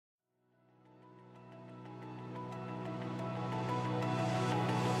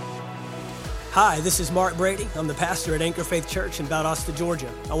Hi, this is Mark Brady. I'm the pastor at Anchor Faith Church in Valdosta,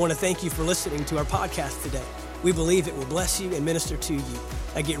 Georgia. I want to thank you for listening to our podcast today. We believe it will bless you and minister to you.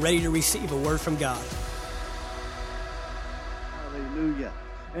 Now get ready to receive a word from God. Hallelujah.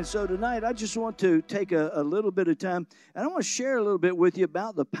 And so tonight, I just want to take a little bit of time, and I want to share a little bit with you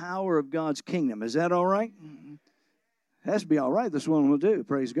about the power of God's kingdom. Is that all right? Has to be all right. This one will do.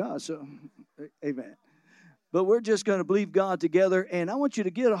 Praise God. So, amen. But we're just going to believe God together, and I want you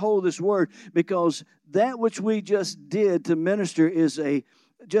to get a hold of this word, because that which we just did to minister is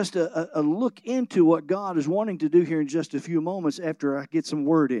just a look into what God is wanting to do here in just a few moments after I get some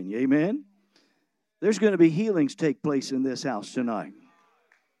word in you. Amen? There's going to be healings take place in this house tonight.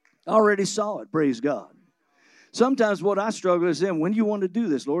 I already saw it, praise God. Sometimes what I struggle is then, when do you want to do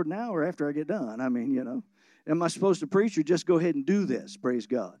this, Lord, now or after I get done? I mean, am I supposed to preach or just go ahead and do this, praise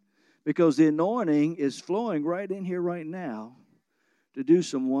God? Because the anointing is flowing right in here right now to do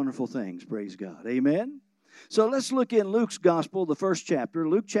some wonderful things, praise God. Amen? So let's look in Luke's gospel, the first chapter,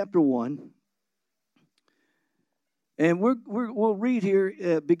 Luke chapter 1. And we'll read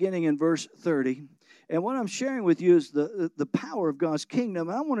here beginning in verse 30. And what I'm sharing with you is the power of God's kingdom.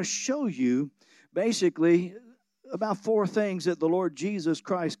 And I want to show you basically about four things that the Lord Jesus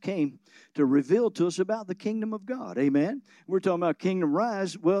Christ came to reveal to us about the kingdom of God. Amen? We're talking about kingdom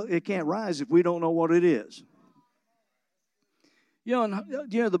rise. Well, it can't rise if we don't know what it is.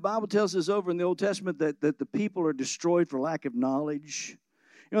 The Bible tells us over in the Old Testament that the people are destroyed for lack of knowledge.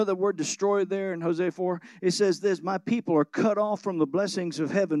 You know the word destroyed there in Hosea 4? It says this: my people are cut off from the blessings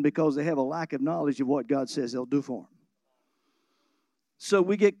of heaven because they have a lack of knowledge of what God says they'll do for them. So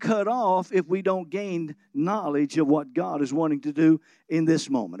we get cut off if we don't gain knowledge of what God is wanting to do in this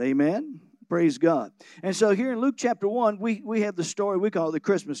moment. Amen? Praise God. And so here in Luke chapter 1, we have the story, we call it the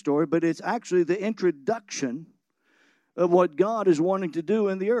Christmas story, but it's actually the introduction of what God is wanting to do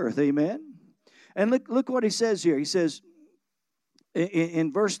in the earth. Amen? And look what he says here. He says,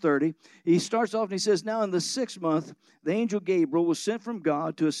 in verse 30, he starts off and he says, now in the 6th month, the angel Gabriel was sent from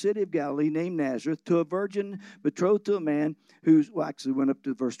God to a city of Galilee named Nazareth to a virgin betrothed to a man actually went up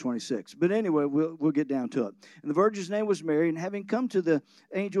to verse 26. But anyway, we'll get down to it. And the virgin's name was Mary, and having come to the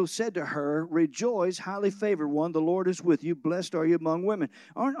angel said to her, rejoice, highly favored one, the Lord is with you, blessed are you among women.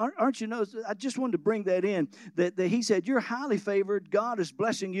 Aren't you know, I just wanted to bring that in, that he said, you're highly favored, God is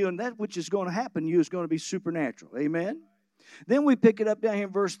blessing you, and that which is going to happen to you is going to be supernatural. Amen? Then we pick it up down here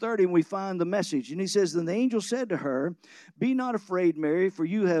in verse 30 and we find the message. And he says, then the angel said to her, be not afraid, Mary, for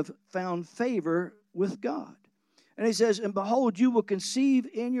you have found favor with God. And he says, and behold, you will conceive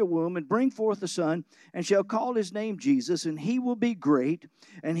in your womb and bring forth a son, and shall call his name Jesus, and he will be great,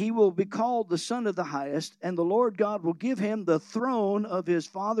 and he will be called the Son of the Highest, and the Lord God will give him the throne of his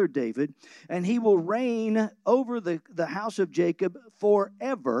father David, and he will reign over the house of Jacob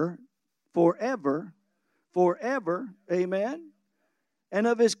forever, amen, and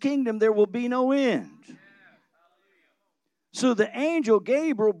of his kingdom there will be no end. So the angel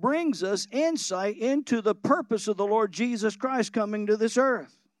Gabriel brings us insight into the purpose of the Lord Jesus Christ coming to this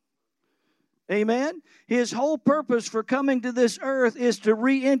earth. Amen? His whole purpose for coming to this earth is to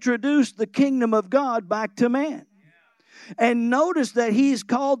reintroduce the kingdom of God back to man. And notice that he's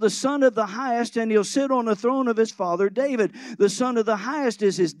called the Son of the Highest, and he'll sit on the throne of his father David. The Son of the Highest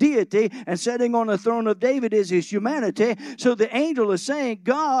is his deity, and sitting on the throne of David is his humanity. So the angel is saying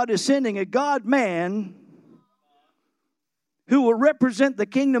God is sending a God-man who will represent the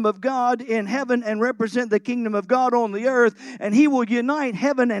kingdom of God in heaven and represent the kingdom of God on the earth. And he will unite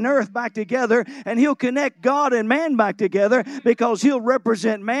heaven and earth back together, and he'll connect God and man back together, because he'll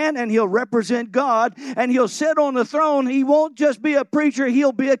represent man and he'll represent God, and he'll sit on the throne. He won't just be a preacher,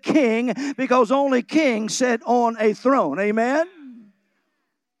 he'll be a king, because only kings sit on a throne. Amen?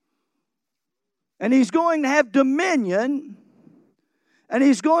 And he's going to have dominion. And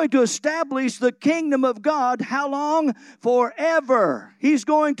he's going to establish the kingdom of God. How long? Forever. He's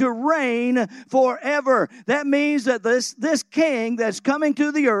going to reign forever. That means that this king that's coming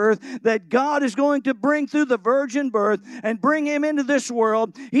to the earth, that God is going to bring through the virgin birth and bring him into this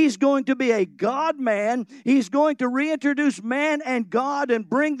world, he's going to be a God-man. He's going to reintroduce man and God and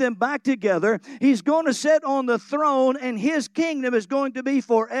bring them back together. He's going to sit on the throne, and his kingdom is going to be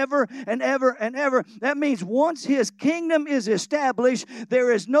forever and ever and ever. That means once his kingdom is established,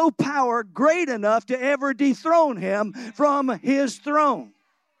 there is no power great enough to ever dethrone him from his throne.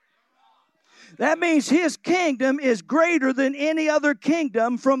 That means his kingdom is greater than any other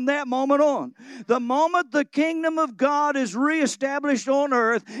kingdom from that moment on. The moment the kingdom of God is reestablished on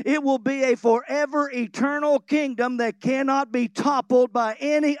earth, it will be a forever eternal kingdom that cannot be toppled by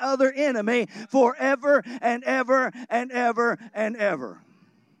any other enemy forever and ever and ever and ever.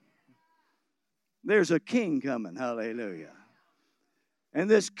 There's a king coming. Hallelujah. And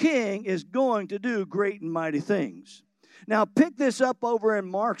this king is going to do great and mighty things. Now, pick this up over in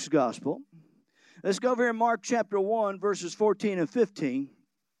Mark's gospel. Let's go over in Mark chapter 1, verses 14 and 15.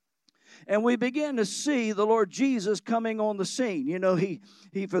 And we begin to see the Lord Jesus coming on the scene. You know, he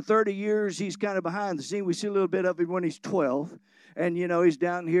for 30 years, he's kind of behind the scene. We see a little bit of him when he's 12. And, you know, he's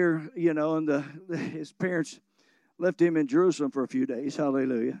down here, you know, and his parents left him in Jerusalem for a few days.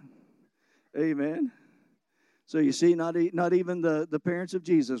 Hallelujah. Amen. So you see, not even the parents of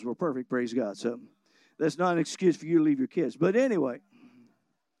Jesus were perfect, praise God. So that's not an excuse for you to leave your kids. But anyway.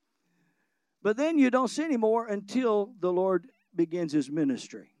 But then you don't see anymore until the Lord begins his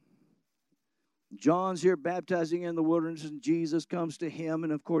ministry. John's here baptizing in the wilderness, and Jesus comes to him.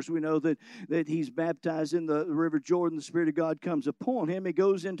 And, of course, we know that he's baptized in the river Jordan. The Spirit of God comes upon him. He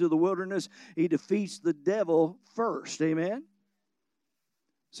goes into the wilderness. He defeats the devil first. Amen?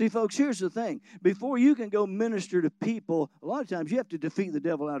 See, folks, here's the thing. Before you can go minister to people, a lot of times you have to defeat the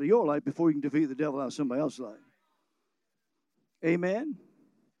devil out of your life before you can defeat the devil out of somebody else's life. Amen?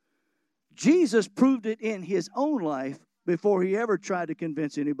 Jesus proved it in his own life before he ever tried to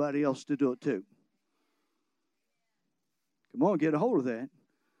convince anybody else to do it too. Come on, get a hold of that.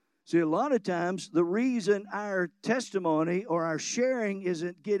 See, a lot of times the reason our testimony or our sharing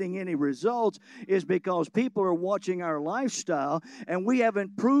isn't getting any results is because people are watching our lifestyle and we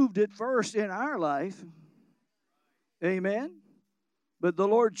haven't proved it first in our life. Amen? But the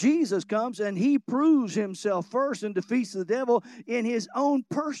Lord Jesus comes and he proves himself first and defeats the devil in his own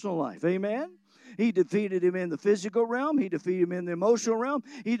personal life. Amen? He defeated him in the physical realm. He defeated him in the emotional realm.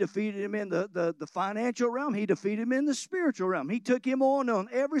 He defeated him in the financial realm. He defeated him in the spiritual realm. He took him on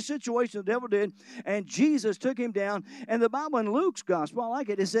every situation the devil did, and Jesus took him down. And the Bible in Luke's gospel, I like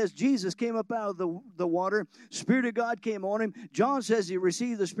it. It says Jesus came up out of the water. Spirit of God came on him. John says he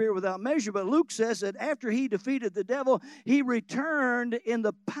received the Spirit without measure, but Luke says that after he defeated the devil, he returned in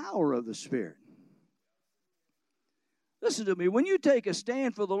the power of the Spirit. Listen to me. When you take a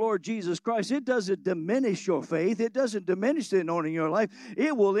stand for the Lord Jesus Christ, it doesn't diminish your faith. It doesn't diminish the anointing in your life.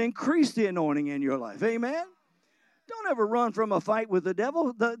 It will increase the anointing in your life. Amen? Don't ever run from a fight with the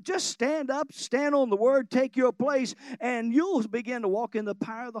devil. Just stand up, stand on the word, take your place, and you'll begin to walk in the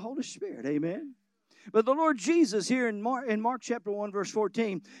power of the Holy Spirit. Amen? But the Lord Jesus here in Mark chapter 1, verse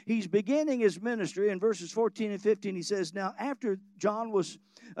 14, he's beginning his ministry. In verses 14 and 15, he says, now after John was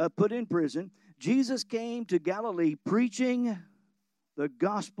put in prison, Jesus came to Galilee preaching the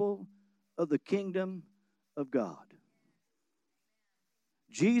gospel of the kingdom of God.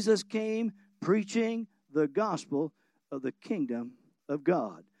 Jesus came preaching the gospel of the kingdom of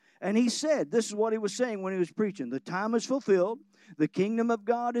God. And he said, this is what he was saying when he was preaching, the time is fulfilled, the kingdom of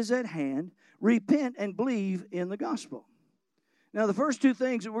God is at hand, repent and believe in the gospel. Now, the first two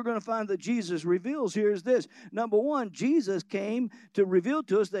things that we're going to find that Jesus reveals here is this. Number one, Jesus came to reveal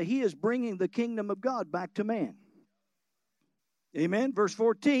to us that he is bringing the kingdom of God back to man. Amen. Verse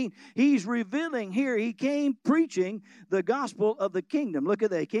 14, he's revealing here, he came preaching the gospel of the kingdom. Look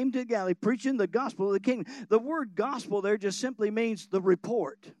at that. He came to Galilee preaching the gospel of the kingdom. The word gospel there just simply means the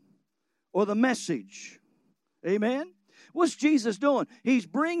report or the message. Amen. What's Jesus doing? He's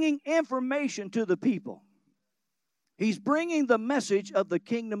bringing information to the people. He's bringing the message of the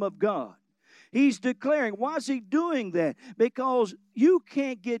kingdom of God. He's declaring. Why is he doing that? Because you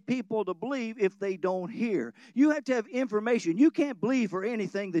can't get people to believe if they don't hear. You have to have information. You can't believe for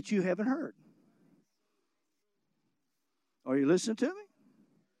anything that you haven't heard. Are you listening to me?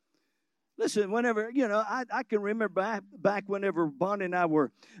 Listen, whenever, I can remember back whenever Bonnie and I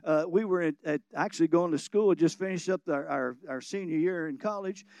were, we were at actually going to school, just finished up our senior year in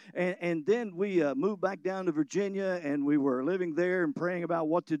college, and then we moved back down to Virginia, and we were living there and praying about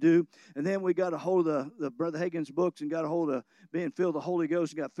what to do, and then we got a hold of the Brother Hagin's books and got a hold of being filled with the Holy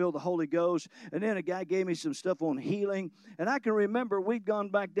Ghost and got filled with the Holy Ghost, and then a guy gave me some stuff on healing, and I can remember we'd gone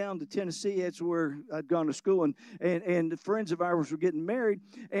back down to Tennessee. That's where I'd gone to school, and friends of ours were getting married,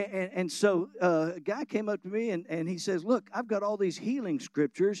 and so a guy came up to me and he says, look, I've got all these healing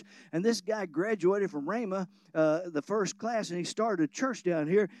scriptures, and this guy graduated from Rhema, the first class, and he started a church down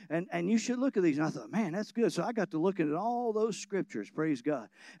here, and you should look at these. And I thought, man, that's good. So I got to looking at all those scriptures, praise God.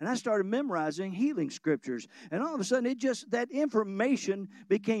 And I started memorizing healing scriptures, and all of a sudden that information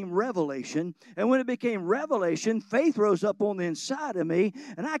became revelation, and when it became revelation, faith rose up on the inside of me,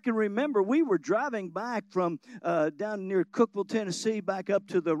 and I can remember we were driving back from down near Cookeville, Tennessee, back up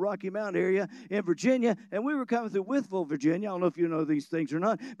to the Rocky Mountain area in Virginia, and we were coming through Wytheville, Virginia. I don't know if you know these things or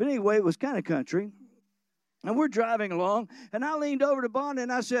not, but anyway, it was kind of country. And we're driving along, and I leaned over to Bonnie,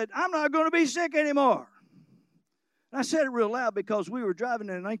 and I said, I'm not going to be sick anymore. And I said it real loud because we were driving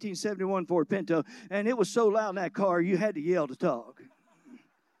in a 1971 Ford Pinto, and it was so loud in that car, you had to yell to talk.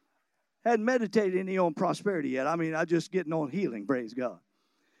 Hadn't meditated any on prosperity yet. I mean, I just getting on healing, praise God.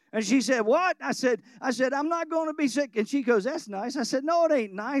 And she said, what? I said, I'm not going to be sick. And she goes, that's nice. I said, no, it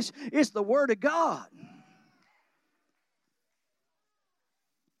ain't nice. It's the Word of God.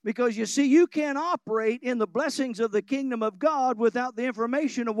 Because you see, you can't operate in the blessings of the kingdom of God without the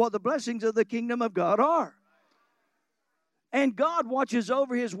information of what the blessings of the kingdom of God are. And God watches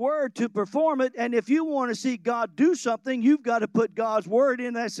over His Word to perform it. And if you want to see God do something, you've got to put God's Word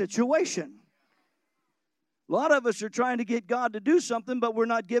in that situation. A lot of us are trying to get God to do something, but we're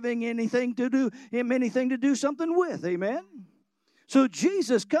not giving Him anything to do something with. Amen? So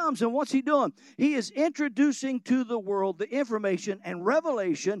Jesus comes, and what's He doing? He is introducing to the world the information and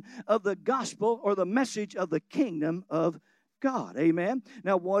revelation of the gospel or the message of the kingdom of God. Amen?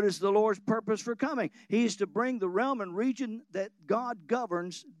 Now, what is the Lord's purpose for coming? He is to bring the realm and region that God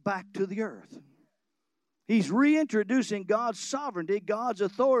governs back to the earth. He's reintroducing God's sovereignty, God's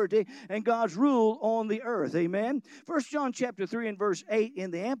authority, and God's rule on the earth. Amen? 1 John chapter 3 and verse 8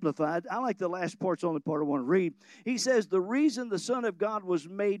 in the Amplified. I like the last part's the only part I want to read. He says, the reason the Son of God was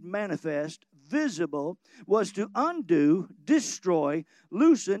made manifest, visible, was to undo, destroy,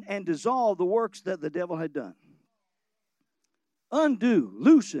 loosen, and dissolve the works that the devil had done. Undo,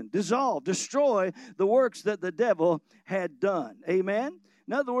 loosen, dissolve, destroy the works that the devil had done. Amen?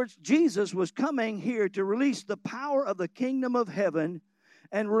 In other words, Jesus was coming here to release the power of the kingdom of heaven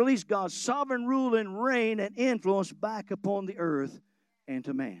and release God's sovereign rule and reign and influence back upon the earth and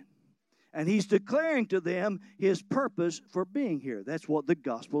to man. And He's declaring to them His purpose for being here. That's what the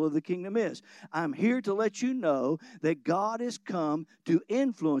gospel of the kingdom is. I'm here to let you know that God has come to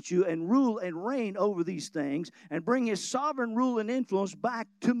influence you and rule and reign over these things and bring His sovereign rule and influence back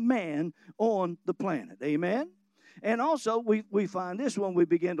to man on the planet. Amen? And also, we find this when we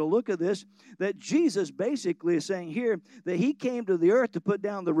begin to look at this, that Jesus basically is saying here that He came to the earth to put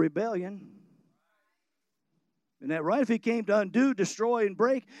down the rebellion. Isn't that right? If He came to undo, destroy, and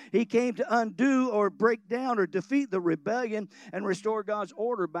break, He came to undo or break down or defeat the rebellion and restore God's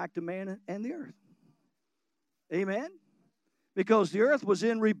order back to man and the earth. Amen? Because the earth was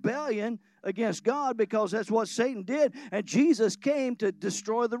in rebellion against God because that's what Satan did. And Jesus came to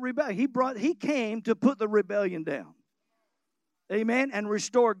destroy the rebellion. He came to put the rebellion down. Amen? And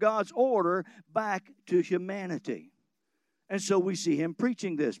restore God's order back to humanity. And so we see Him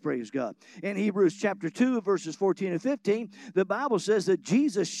preaching this, praise God. In Hebrews chapter 2, verses 14 and 15, the Bible says that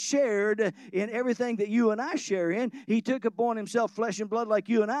Jesus shared in everything that you and I share in. He took upon Himself flesh and blood like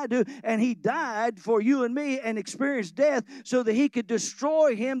you and I do, and He died for you and me and experienced death so that He could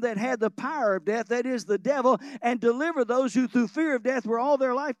destroy him that had the power of death, that is the devil, and deliver those who through fear of death were all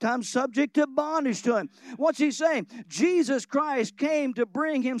their lifetime subject to bondage to him. What's He saying? Jesus Christ came to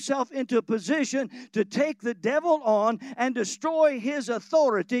bring Himself into a position to take the devil on and destroy his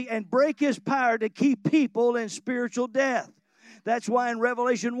authority and break his power to keep people in spiritual death. That's why in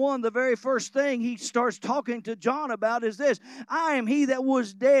Revelation 1, the very first thing he starts talking to John about is this: I am he that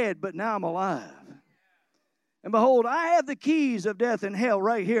was dead, but now I'm alive. And behold, I have the keys of death and hell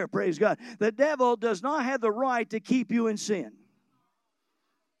right here, praise God. The devil does not have the right to keep you in sin.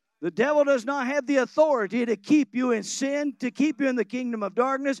 The devil does not have the authority to keep you in sin, to keep you in the kingdom of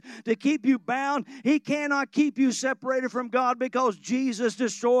darkness, to keep you bound. He cannot keep you separated from God because Jesus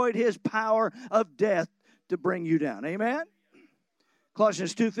destroyed his power of death to bring you down. Amen?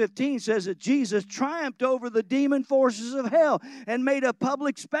 Colossians 2:15 says that Jesus triumphed over the demon forces of hell and made a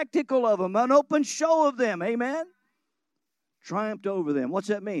public spectacle of them, an open show of them. Amen? Triumphed over them. What's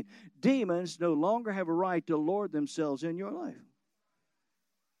that mean? Demons no longer have a right to lord themselves in your life.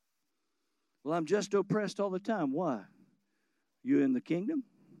 Well, I'm just oppressed all the time. Why? You in the kingdom?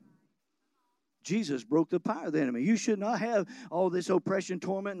 Jesus broke the power of the enemy. You should not have all this oppression,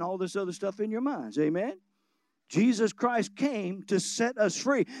 torment, and all this other stuff in your minds. Amen? Jesus Christ came to set us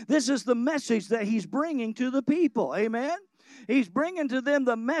free. This is the message that He's bringing to the people. Amen? He's bringing to them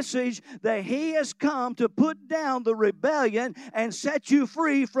the message that He has come to put down the rebellion and set you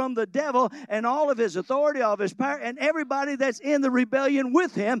free from the devil and all of his authority, all of his power, and everybody that's in the rebellion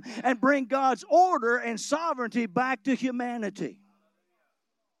with him, and bring God's order and sovereignty back to humanity.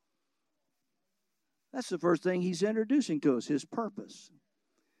 That's the first thing He's introducing to us, His purpose.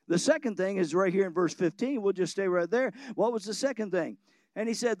 The second thing is right here in verse 15. We'll just stay right there. What was the second thing? And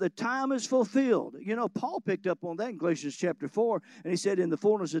he said, the time is fulfilled. You know, Paul picked up on that in Galatians chapter 4. And he said, in the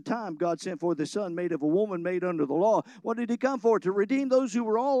fullness of time, God sent forth His Son, made of a woman, made under the law. What did He come for? To redeem those who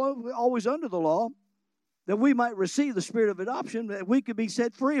were always under the law, that we might receive the spirit of adoption, that we could be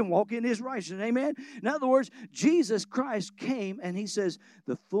set free and walk in his righteousness. Amen? In other words, Jesus Christ came and he says,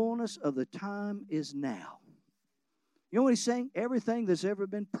 the fullness of the time is now. You know what he's saying? Everything that's ever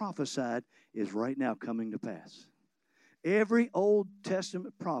been prophesied is right now coming to pass. Every Old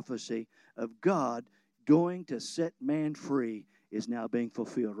Testament prophecy of God going to set man free is now being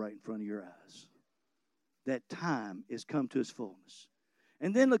fulfilled right in front of your eyes. That time is come to its fullness.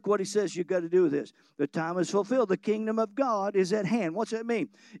 And then look what he says you've got to do with this. The time is fulfilled. The kingdom of God is at hand. What's that mean?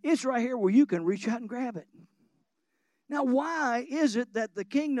 It's right here where you can reach out and grab it. Now, why is it that the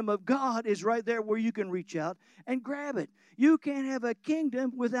kingdom of God is right there where you can reach out and grab it? You can't have a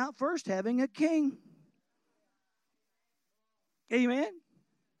kingdom without first having a king. Amen?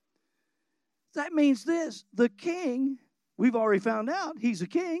 That means this. The king, we've already found out he's a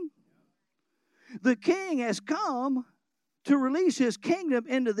king. The king has come to release his kingdom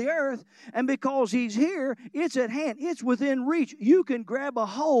into the earth, and because he's here, it's at hand. It's within reach. You can grab a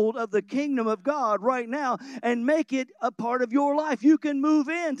hold of the kingdom of God right now and make it a part of your life. You can move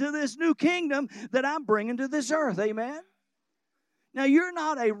into this new kingdom that I'm bringing to this earth. Amen? Now, you're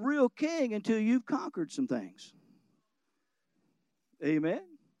not a real king until you've conquered some things. Amen?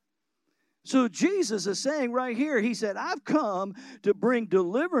 So Jesus is saying right here, he said, I've come to bring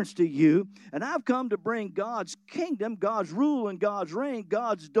deliverance to you, and I've come to bring God's kingdom, God's rule and God's reign,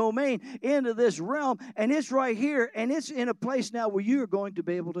 God's domain into this realm, and it's right here, and it's in a place now where you're going to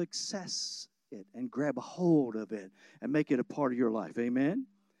be able to access it and grab a hold of it and make it a part of your life. Amen?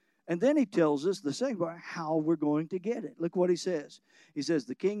 And then he tells us the second part, how we're going to get it. Look what he says. He says,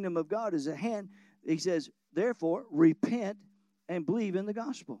 the kingdom of God is at hand. He says, therefore, repent and believe in the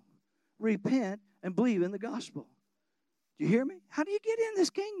gospel. Repent and believe in the gospel. Do you hear me? How do you get in this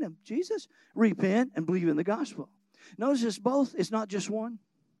kingdom? Jesus, repent and believe in the gospel. Notice it's both. It's not just one.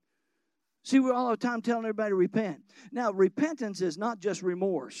 See, we're all the time telling everybody to repent. Now, repentance is not just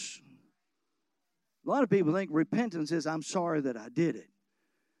remorse. A lot of people think repentance is, I'm sorry that I did it.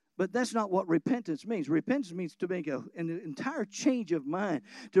 But that's not what repentance means. Repentance means to make an entire change of mind,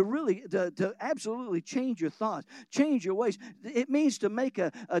 to really, to absolutely change your thoughts, change your ways. It means to make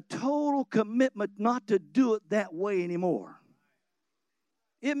a total commitment not to do it that way anymore.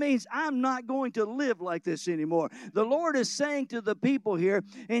 It means I'm not going to live like this anymore. The Lord is saying to the people here,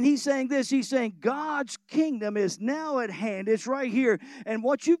 and he's saying this, he's saying God's kingdom is now at hand. It's right here. And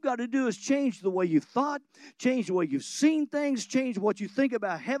what you've got to do is change the way you've thought, change the way you've seen things, change what you think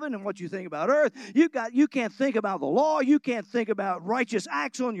about heaven and what you think about earth. You can't think about the law. You can't think about righteous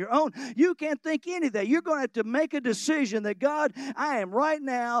acts on your own. You can't think any of that. You're going to have to make a decision that, God, I am right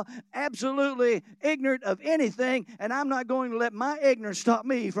now absolutely ignorant of anything, and I'm not going to let my ignorance stop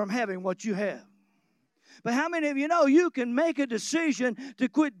me from having what you have. But how many of you know you can make a decision to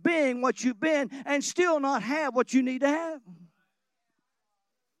quit being what you've been and still not have what you need to have?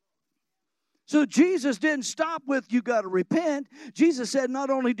 So Jesus didn't stop with you got to repent. Jesus said not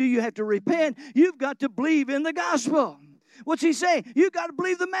only do you have to repent, you've got to believe in the gospel. What's he saying? You've got to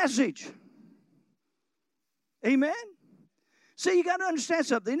believe the message. Amen? See, you got to understand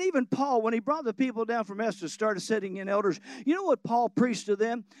something. And even Paul, when he brought the people down from Ephesus, started setting in elders, you know what Paul preached to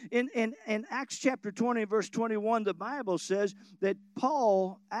them? In Acts chapter 20, verse 21, the Bible says that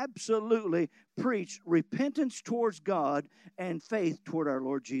Paul absolutely preached repentance towards God and faith toward our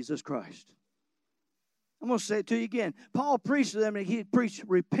Lord Jesus Christ. I'm going to say it to you again. Paul preached to them, and he preached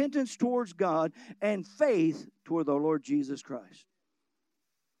repentance towards God and faith toward the Lord Jesus Christ.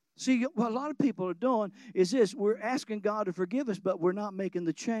 See, what a lot of people are doing is this. We're asking God to forgive us, but we're not making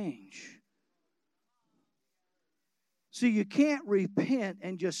the change. See, you can't repent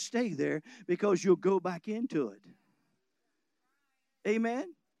and just stay there because you'll go back into it.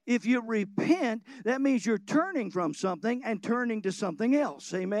 Amen? If you repent, that means you're turning from something and turning to something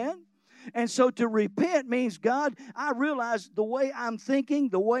else. Amen? And so to repent means, God, I realize the way I'm thinking,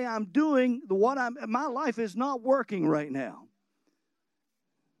 the way I'm doing, my life is not working right now.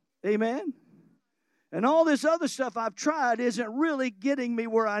 Amen? And all this other stuff I've tried isn't really getting me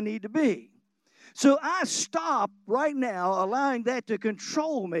where I need to be. So I stop right now allowing that to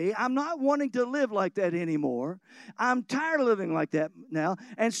control me. I'm not wanting to live like that anymore. I'm tired of living like that now.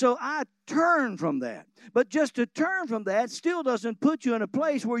 And so I turn from that. But just to turn from that still doesn't put you in a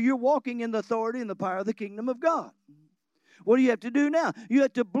place where you're walking in the authority and the power of the kingdom of God. What do you have to do now? You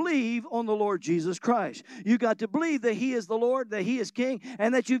have to believe on the Lord Jesus Christ. You've got to believe that He is the Lord, that He is King,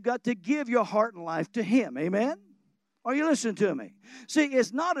 and that you've got to give your heart and life to Him. Amen? Are you listening to me? See,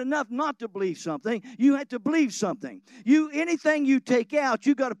 it's not enough not to believe something. You have to believe something. Anything you take out,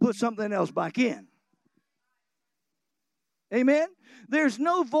 you've got to put something else back in. Amen? There's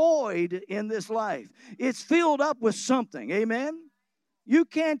no void in this life. It's filled up with something. Amen? You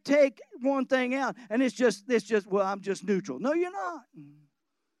can't take one thing out and it's just, well, I'm just neutral. No, you're not.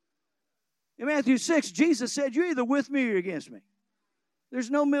 In Matthew 6, Jesus said, you're either with me or against me. There's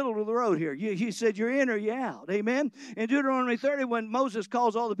no middle of the road here. He said, you're in or you're out. Amen? In Deuteronomy 30, when Moses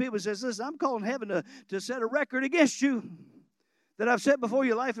calls all the people, he says, listen, I'm calling heaven to set a record against you that I've set before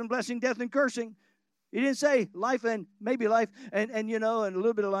you life and blessing, death and cursing. He didn't say life and maybe life and a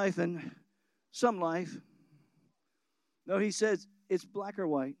little bit of life and some life. No, he says it's black or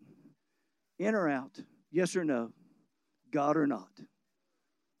white, in or out, yes or no, God or not.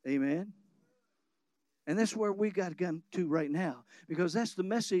 Amen? And that's where we got to come to right now, because that's the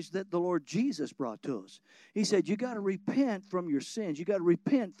message that the Lord Jesus brought to us. He said, you got to repent from your sins. You got to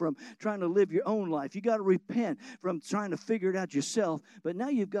repent from trying to live your own life. You got to repent from trying to figure it out yourself. But now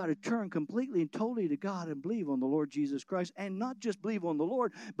you've got to turn completely and totally to God and believe on the Lord Jesus Christ. And not just believe on the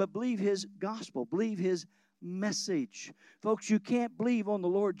Lord, but believe His gospel, believe His message. Folks, you can't believe on the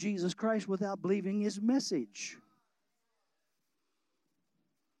Lord Jesus Christ without believing His message.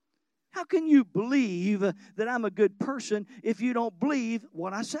 How can you believe that I'm a good person if you don't believe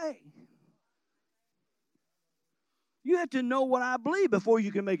what I say? You have to know what I believe before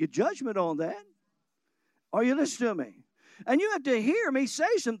you can make a judgment on that. Are you listening to me? And you have to hear me say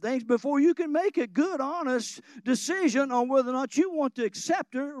some things before you can make a good, honest decision on whether or not you want to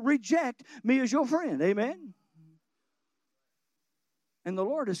accept or reject me as your friend. Amen? And the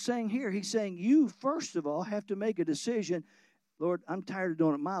Lord is saying here, He's saying, you first of all have to make a decision. Lord, I'm tired of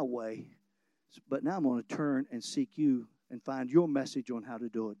doing it my way, but now I'm going to turn and seek you and find your message on how to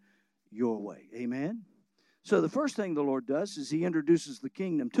do it your way. Amen? So the first thing the Lord does is He introduces the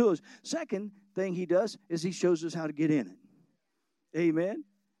kingdom to us. Second thing He does is He shows us how to get in it. Amen?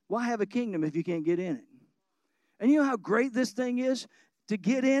 Why have a kingdom if you can't get in it? And you know how great this thing is to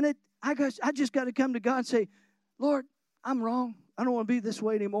get in it? I just got to come to God and say, Lord, I'm wrong. I don't want to be this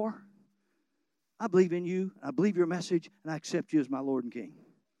way anymore. I believe in you, I believe your message, and I accept you as my Lord and King.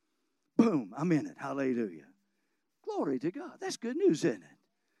 Boom, I'm in it. Hallelujah. Glory to God. That's good news, isn't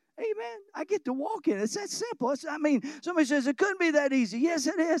it? Amen. I get to walk in it. It's that simple. Somebody says it couldn't be that easy. Yes,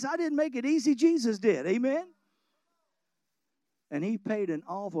 it is. I didn't make it easy. Jesus did. Amen. And He paid an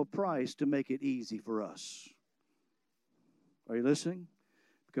awful price to make it easy for us. Are you listening?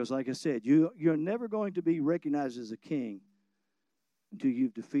 Because like I said, you're never going to be recognized as a king until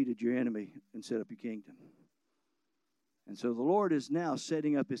you've defeated your enemy and set up your kingdom. And so the Lord is now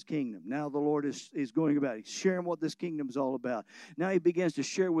setting up His kingdom. Now the Lord is going about it. He's sharing what this kingdom is all about. Now He begins to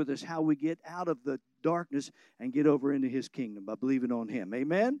share with us how we get out of the darkness and get over into His kingdom by believing on Him.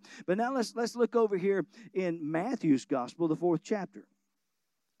 Amen? But now let's look over here in Matthew's gospel, the 4th chapter.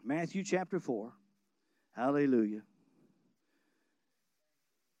 Matthew chapter 4. Hallelujah.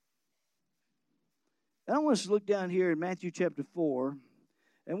 And I want us to look down here in Matthew chapter 4,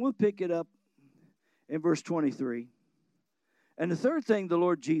 and we'll pick it up in verse 23. And the third thing the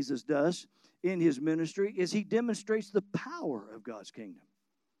Lord Jesus does in His ministry is He demonstrates the power of God's kingdom.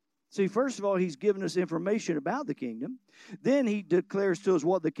 See, first of all, He's given us information about the kingdom. Then He declares to us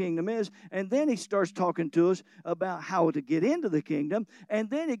what the kingdom is. And then He starts talking to us about how to get into the kingdom. And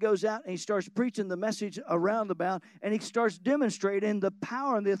then He goes out and He starts preaching the message around about. And He starts demonstrating the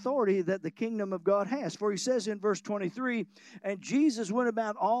power and the authority that the kingdom of God has. For He says in verse 23, and Jesus went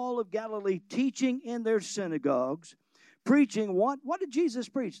about all of Galilee teaching in their synagogues, preaching what? What did Jesus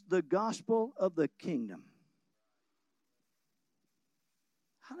preach? The gospel of the kingdom.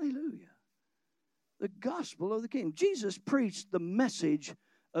 Hallelujah. The gospel of the kingdom. Jesus preached the message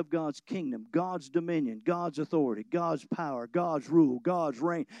of God's kingdom, God's dominion, God's authority, God's power, God's rule, God's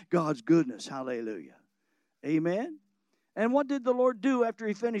reign, God's goodness. Hallelujah. Amen. And what did the Lord do after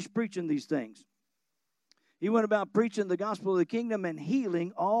He finished preaching these things? He went about preaching the gospel of the kingdom and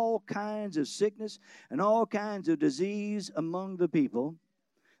healing all kinds of sickness and all kinds of disease among the people.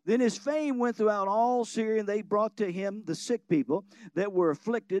 Then His fame went throughout all Syria, and they brought to Him the sick people that were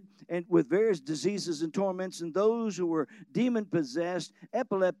afflicted and with various diseases and torments, and those who were demon-possessed,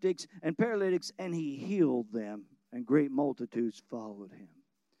 epileptics, and paralytics, and He healed them, and great multitudes followed Him.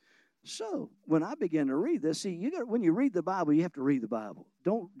 So, when I began to read this, see, when you read the Bible, you have to read the Bible.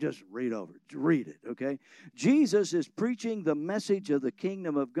 Don't just read over it. Read it, okay? Jesus is preaching the message of the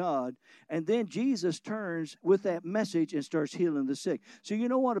kingdom of God, and then Jesus turns with that message and starts healing the sick. So you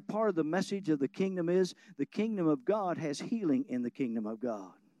know what a part of the message of the kingdom is? The kingdom of God has healing in the kingdom of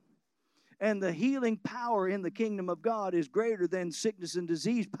God. And the healing power in the kingdom of God is greater than sickness and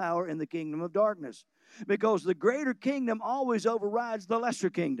disease power in the kingdom of darkness. Because the greater kingdom always overrides the lesser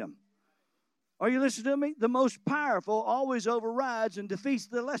kingdom. Are you listening to me? The most powerful always overrides and defeats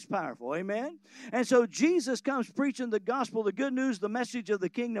the less powerful. Amen? And so Jesus comes preaching the gospel, the good news, the message of the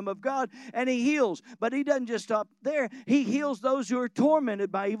kingdom of God, and he heals. But he doesn't just stop there. He heals those who are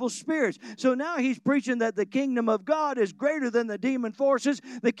tormented by evil spirits. So now he's preaching that the kingdom of God is greater than the demon forces.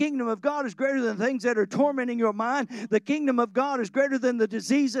 The kingdom of God is greater than things that are tormenting your mind. The kingdom of God is greater than the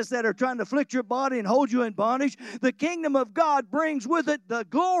diseases that are trying to afflict your body and hold you in bondage. The kingdom of God brings with it the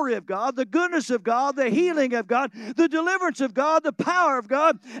glory of God, the goodness of God, the healing of God, the deliverance of God, the power of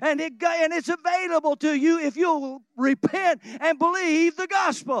God, and it's available to you if you'll repent and believe the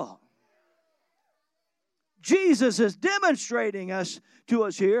gospel. Jesus is demonstrating to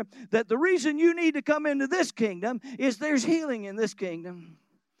us here that the reason you need to come into this kingdom is there's healing in this kingdom.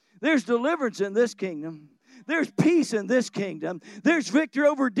 There's deliverance in this kingdom. There's peace in this kingdom. There's victory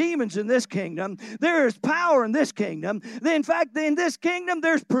over demons in this kingdom. There is power in this kingdom. In fact, in this kingdom,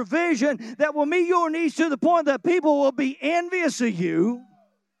 there's provision that will meet your needs to the point that people will be envious of you.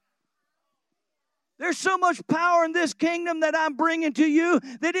 There's so much power in this kingdom that I'm bringing to you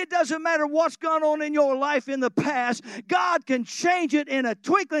that it doesn't matter what's gone on in your life in the past. God can change it in a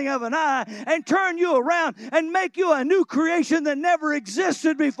twinkling of an eye and turn you around and make you a new creation that never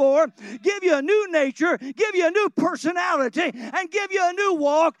existed before, give you a new nature, give you a new personality, and give you a new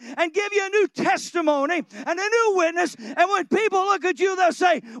walk, and give you a new testimony and a new witness. And when people look at you, they'll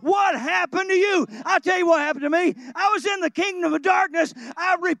say, "What happened to you?" I'll tell you what happened to me. I was in the kingdom of darkness.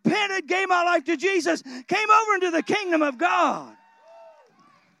 I repented, gave my life to Jesus, came over into the kingdom of God.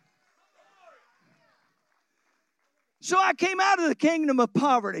 So I came out of the kingdom of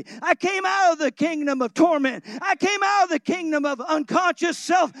poverty. I came out of the kingdom of torment. I came out of the kingdom of unconscious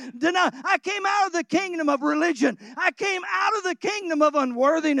self-denial. I came out of the kingdom of religion. I came out of the kingdom of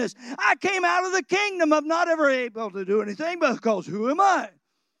unworthiness. I came out of the kingdom of not ever able to do anything because who am I?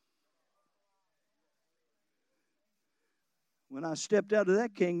 When I stepped out of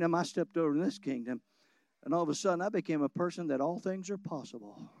that kingdom, I stepped over in this kingdom. And all of a sudden, I became a person that all things are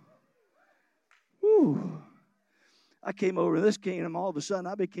possible. Woo. I came over to this kingdom. All of a sudden,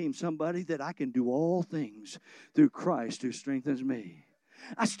 I became somebody that I can do all things through Christ who strengthens me.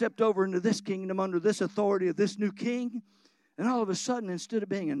 I stepped over into this kingdom under this authority of this new king. And all of a sudden, instead of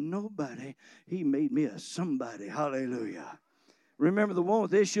being a nobody, he made me a somebody. Hallelujah. Remember the woman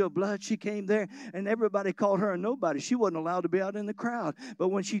with the issue of blood? She came there, and everybody called her a nobody. She wasn't allowed to be out in the crowd. But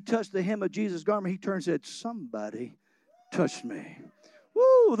when she touched the hem of Jesus' garment, he turned and said, "Somebody touched me."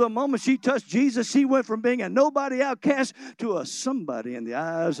 Woo! The moment she touched Jesus, she went from being a nobody outcast to a somebody in the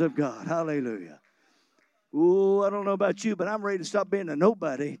eyes of God. Hallelujah. Ooh, I don't know about you, but I'm ready to stop being a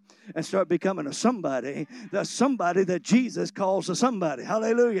nobody and start becoming a somebody. The somebody that Jesus calls a somebody.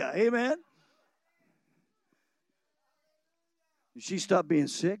 Hallelujah. Amen. She stopped being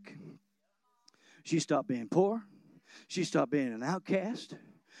sick. She stopped being poor. She stopped being an outcast.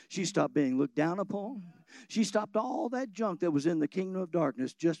 She stopped being looked down upon. She stopped all that junk that was in the kingdom of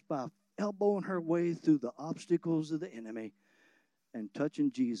darkness just by elbowing her way through the obstacles of the enemy and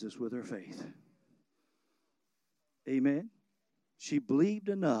touching Jesus with her faith. Amen. She believed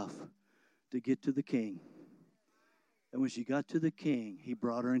enough to get to the king. And when she got to the king, he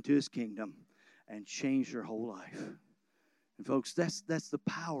brought her into his kingdom and changed her whole life. And folks, that's the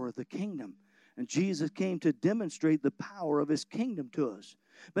power of the kingdom. And Jesus came to demonstrate the power of his kingdom to us.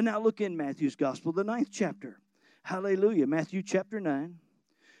 But now look in Matthew's gospel, the 9th chapter. Hallelujah. Matthew chapter 9.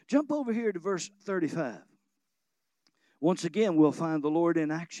 Jump over here to verse 35. Once again, we'll find the Lord in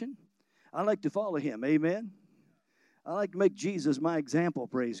action. I like to follow him. Amen. I like to make Jesus my example,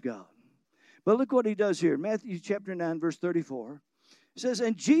 praise God. But look what he does here. Matthew chapter 9, verse 34. It says,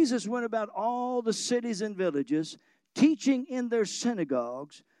 "And Jesus went about all the cities and villages, teaching in their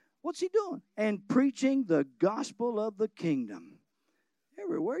synagogues." What's he doing? "And preaching the gospel of the kingdom."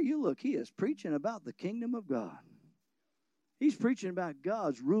 Everywhere you look, he is preaching about the kingdom of God. He's preaching about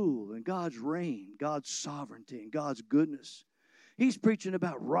God's rule and God's reign, God's sovereignty and God's goodness. He's preaching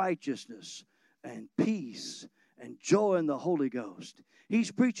about righteousness and peace and joy in the Holy Ghost.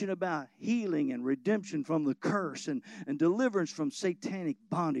 He's preaching about healing and redemption from the curse and deliverance from satanic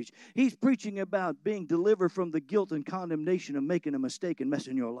bondage. He's preaching about being delivered from the guilt and condemnation of making a mistake and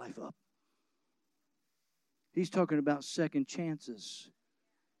messing your life up. He's talking about second chances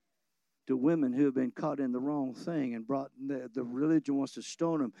to women who have been caught in the wrong thing and brought the religion wants to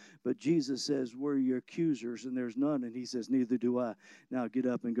stone them. But Jesus says, "Where are your accusers?" And there's none. And he says, "Neither do I. Now get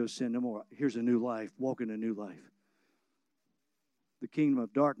up and go sin no more." Here's a new life. Walk in a new life. The kingdom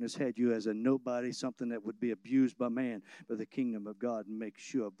of darkness had you as a nobody, something that would be abused by man. But the kingdom of God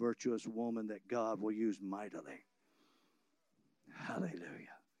makes you a virtuous woman that God will use mightily.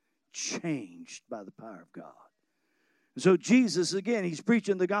 Hallelujah. changed by the power of God. So Jesus, again, he's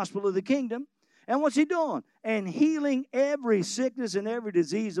preaching the gospel of the kingdom. And what's he doing? And healing every sickness and every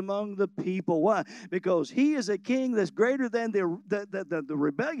disease among the people. Why? Because he is a king that's greater than the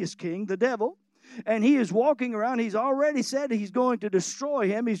rebellious king, the devil. And he is walking around. He's already said he's going to destroy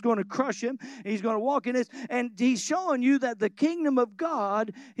him. He's going to crush him. He's going to walk in this. And he's showing you that the kingdom of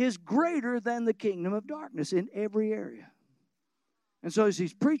God is greater than the kingdom of darkness in every area. And so as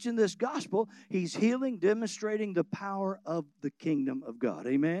he's preaching this gospel, he's healing, demonstrating the power of the kingdom of God.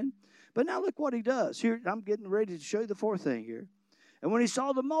 Amen? But now look what he does. Here, I'm getting ready to show you the fourth thing here. And when he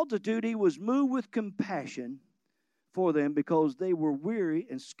saw the multitude, he was moved with compassion for them because they were weary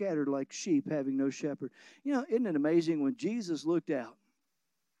and scattered like sheep having no shepherd. You know, isn't it amazing when Jesus looked out?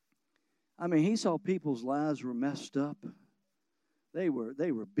 I mean, he saw people's lives were messed up. They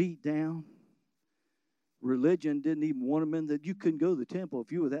were beat down. Religion didn't even want them in. That you couldn't go to the temple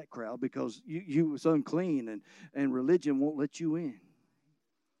if you were that crowd because you was unclean and religion won't let you in.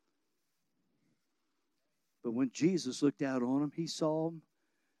 But when Jesus looked out on them, he saw them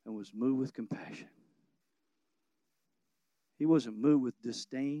and was moved with compassion. He wasn't moved with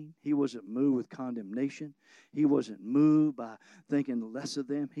disdain. He wasn't moved with condemnation. He wasn't moved by thinking less of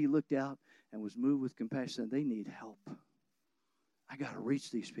them. He looked out and was moved with compassion. They need help. I got to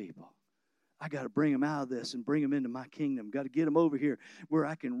reach these people. I got to bring them out of this and bring them into my kingdom. Got to get them over here where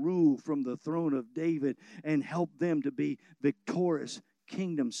I can rule from the throne of David and help them to be victorious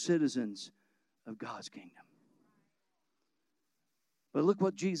kingdom citizens of God's kingdom. But look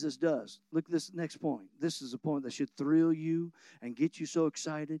what Jesus does. Look at this next point. This is a point that should thrill you and get you so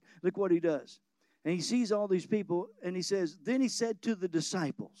excited. Look what he does. And he sees all these people and he says, then he said to the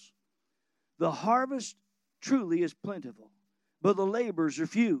disciples, the harvest truly is plentiful, but the laborers are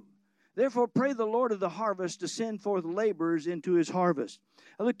few. Therefore, pray the Lord of the harvest to send forth laborers into his harvest.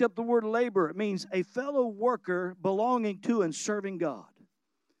 I looked up the word labor. It means a fellow worker belonging to and serving God.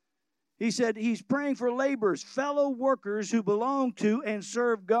 He said he's praying for laborers, fellow workers who belong to and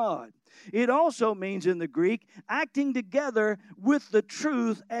serve God. It also means in the Greek, acting together with the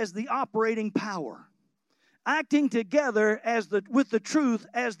truth as the operating power. Acting together with the truth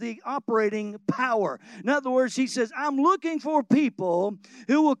as the operating power. In other words, he says, I'm looking for people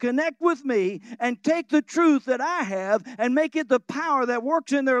who will connect with me and take the truth that I have and make it the power that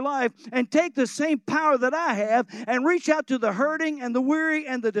works in their life and take the same power that I have and reach out to the hurting and the weary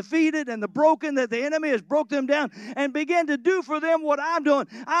and the defeated and the broken that the enemy has broke them down and begin to do for them what I'm doing.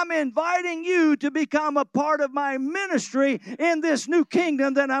 I'm inviting you to become a part of my ministry in this new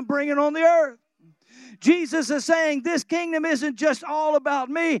kingdom that I'm bringing on the earth. Jesus is saying this kingdom isn't just all about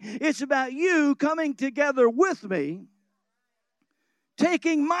me. It's about you coming together with me,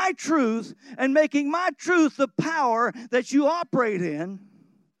 taking my truth and making my truth the power that you operate in,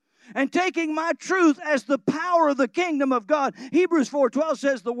 and taking my truth as the power of the kingdom of God. Hebrews 4:12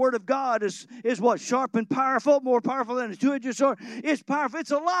 says the word of God is what? Sharp and powerful, more powerful than a two-edged sword. It's powerful,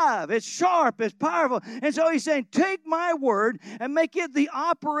 it's alive, it's sharp, it's powerful. And so he's saying, take my word and make it the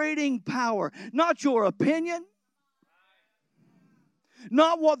operating power. Not your opinion,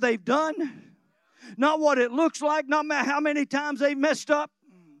 not what they've done, not what it looks like, not how many times they've messed up.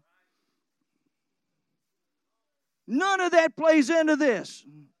 None of that plays into this.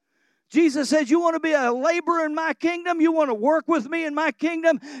 Jesus says, you want to be a laborer in my kingdom? You want to work with me in my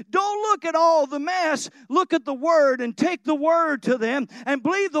kingdom? Don't look at all the mess. Look at the word and take the word to them and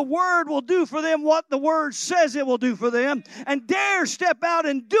believe the word will do for them what the word says it will do for them. And dare step out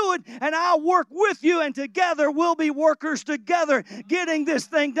and do it, and I'll work with you, and together we'll be workers together getting this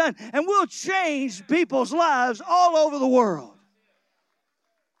thing done. And we'll change people's lives all over the world.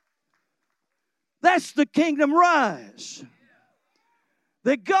 That's the kingdom rise.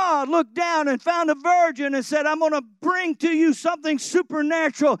 That God looked down and found a virgin and said, I'm going to bring to you something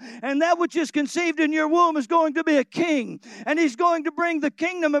supernatural. And that which is conceived in your womb is going to be a king. And he's going to bring the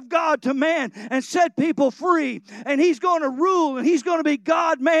kingdom of God to man and set people free. And he's going to rule, and he's going to be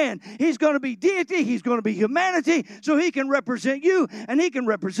God-man. He's going to be deity. He's going to be humanity. So he can represent you and he can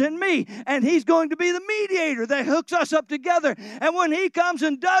represent me. And he's going to be the mediator that hooks us up together. And when he comes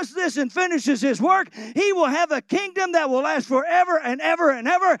and does this and finishes his work, he will have a kingdom that will last forever and ever and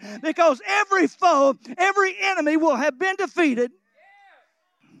ever, because every foe, every enemy will have been defeated,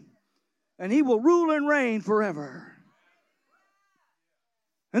 and he will rule and reign forever.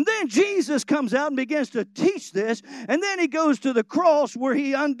 And then Jesus comes out and begins to teach this, and then he goes to the cross where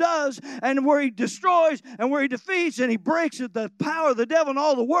he undoes and where he destroys and where he defeats and he breaks the power of the devil and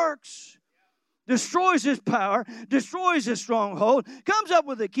all the works. destroys his power, destroys his stronghold, comes up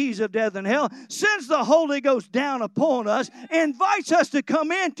with the keys of death and hell, sends the Holy Ghost down upon us, invites us to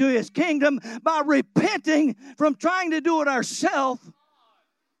come into his kingdom by repenting from trying to do it ourselves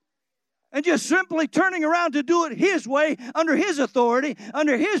and just simply turning around to do it his way, under his authority,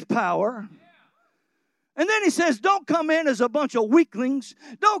 under his power. And then he says, don't come in as a bunch of weaklings.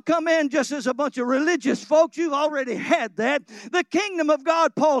 Don't come in just as a bunch of religious folks. You've already had that. The kingdom of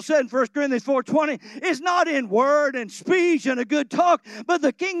God, Paul said in 1 Corinthians 4:20, is not in word and speech and a good talk, but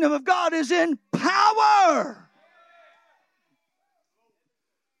the kingdom of God is in power.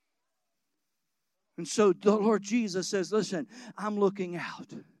 And so the Lord Jesus says, listen, I'm looking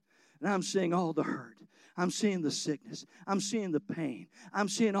out, and I'm seeing all the hurt. I'm seeing the sickness. I'm seeing the pain. I'm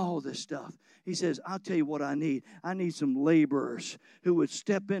seeing all this stuff. He says, I'll tell you what I need. I need some laborers who would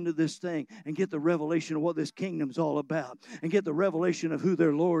step into this thing and get the revelation of what this kingdom's all about, and get the revelation of who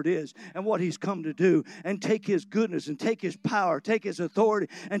their Lord is and what he's come to do, and take his goodness and take his power, take his authority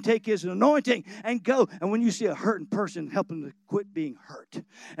and take his anointing and go. And when you see a hurting person, help them to quit being hurt.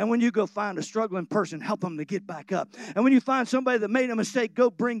 And when you go find a struggling person, help them to get back up. And when you find somebody that made a mistake, go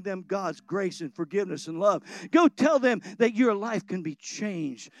bring them God's grace and forgiveness and love. Go tell them that your life can be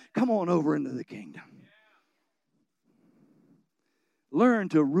changed. Come on over into the kingdom. Learn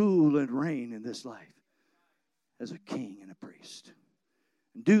to rule and reign in this life as a king and a priest.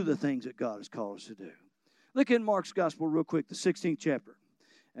 And do the things that God has called us to do. Look in Mark's gospel real quick, the 16th chapter.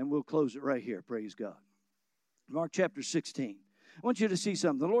 And we'll close it right here. Praise God. Mark chapter 16. I want you to see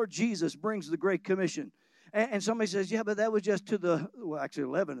something. The Lord Jesus brings the Great Commission. And somebody says, yeah, but that was just to the, well, actually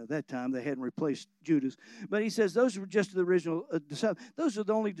 11 at that time. They hadn't replaced Judas. But he says those were just the original disciples. Those are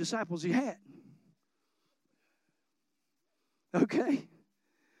the only disciples he had. Okay?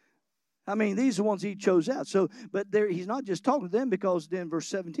 I mean, these are the ones he chose out. So, but there, he's not just talking to them, because then verse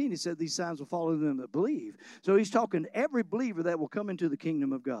 17, he said, these signs will follow them that believe. So he's talking to every believer that will come into the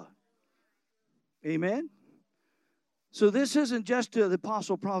kingdom of God. Amen? So this isn't just to the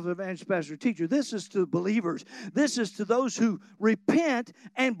apostle, prophet, evangelist, pastor, teacher. This is to believers. This is to those who repent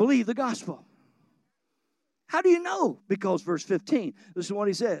and believe the gospel. How do you know? Because verse 15, this is what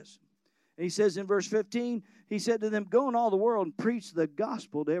he says. He says in verse 15, he said to them, go in all the world and preach the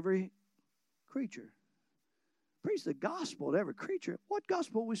gospel to every creature. Preach the gospel to every creature. What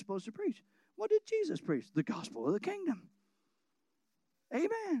gospel are we supposed to preach? What did Jesus preach? The gospel of the kingdom.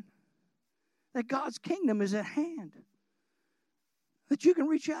 Amen. That God's kingdom is at hand. That you can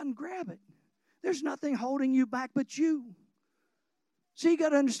reach out and grab it. There's nothing holding you back but you. See, you got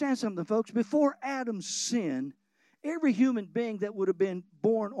to understand something, folks. Before Adam's sin, every human being that would have been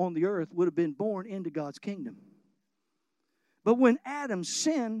born on the earth would have been born into God's kingdom. But when Adam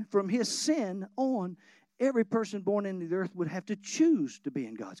sinned, from his sin on, every person born into the earth would have to choose to be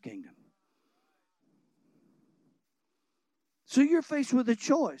in God's kingdom. So you're faced with a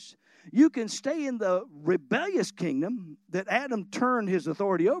choice. You can stay in the rebellious kingdom that Adam turned his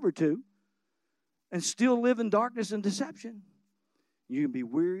authority over to and still live in darkness and deception. You can be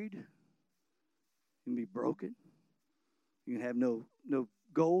wearied. You can be broken. You can have no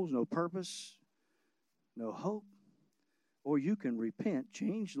goals, no purpose, no hope. Or you can repent,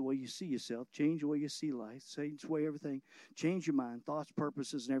 change the way you see yourself, change the way you see life, change the way everything, change your mind, thoughts,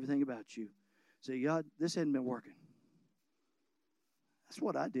 purposes, and everything about you. Say, God, this hasn't been working. That's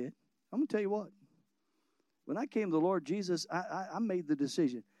what I did. I'm going to tell you what. When I came to the Lord Jesus, I made the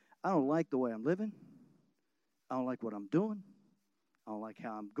decision. I don't like the way I'm living. I don't like what I'm doing. I don't like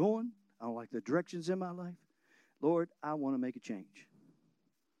how I'm going. I don't like the directions in my life. Lord, I want to make a change.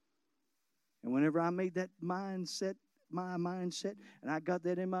 And whenever I made that mindset, and I got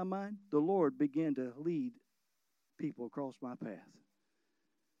that in my mind, the Lord began to lead people across my path.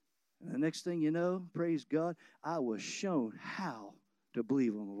 And the next thing you know, praise God, I was shown how to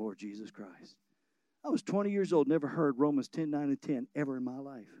believe on the Lord Jesus Christ. I was 20 years old, never heard Romans 10, 9, and 10 ever in my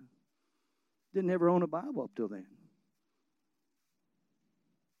life. Didn't ever own a Bible up till then.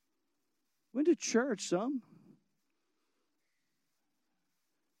 Went to church some.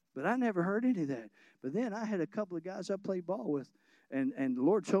 But I never heard any of that. But then I had a couple of guys I played ball with, and the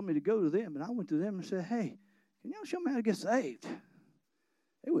Lord told me to go to them, and I went to them and said, hey, can y'all show me how to get saved?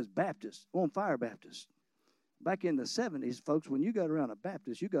 It was Baptist, on fire Baptist. Back in the 70s, folks, when you got around a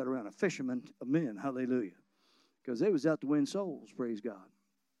Baptist, you got around a fisherman of men, hallelujah. Because they was out to win souls, praise God.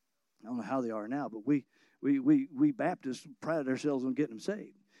 I don't know how they are now, but we Baptists prided ourselves on getting them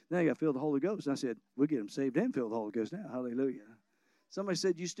saved. Then they got filled with the Holy Ghost. And I said, we'll get them saved and filled with the Holy Ghost now, hallelujah. Somebody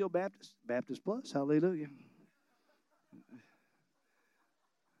said, you still Baptist? Baptist plus, hallelujah.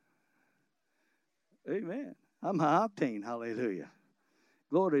 Amen. I'm high octane, hallelujah.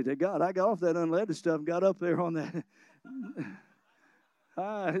 Glory to God. I got off that unleaded stuff and got up there on that,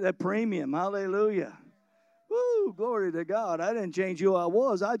 that premium. Hallelujah. Woo, glory to God. I didn't change who I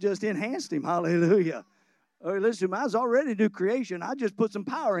was. I just enhanced him. Hallelujah. Listen, I was already new creation. I just put some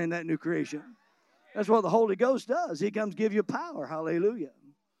power in that new creation. That's what the Holy Ghost does. He comes give you power. Hallelujah.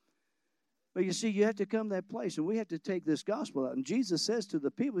 But you see, you have to come to that place, and we have to take this gospel out. And Jesus says to the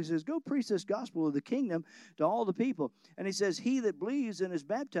people, he says, go preach this gospel of the kingdom to all the people. And he says, he that believes and is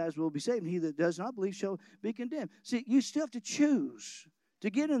baptized will be saved, and he that does not believe shall be condemned. See, you still have to choose. To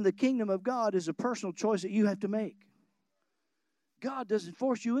get in the kingdom of God is a personal choice that you have to make. God doesn't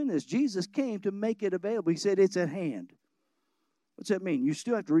force you in this. Jesus came to make it available. He said it's at hand. What's that mean? You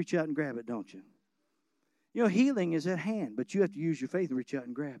still have to reach out and grab it, don't you? You know, healing is at hand, but you have to use your faith and reach out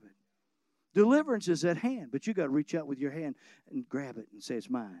and grab it. Deliverance is at hand, but you got to reach out with your hand and grab it and say, it's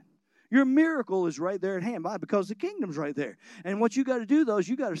mine. Your miracle is right there at hand. Why? Because the kingdom's right there. And what you got to do, though, is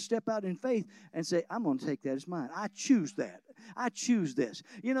you got to step out in faith and say, I'm going to take that as mine. I choose that. I choose this.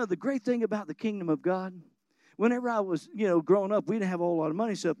 You know, the great thing about the kingdom of God, whenever I was, growing up, we didn't have a whole lot of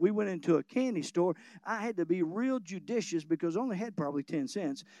money. So if we went into a candy store, I had to be real judicious because I only had probably 10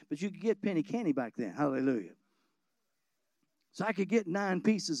 cents. But you could get penny candy back then. Hallelujah. So I could get 9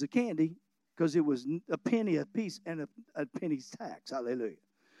 pieces of candy because it was a penny a piece and a penny's tax. Hallelujah.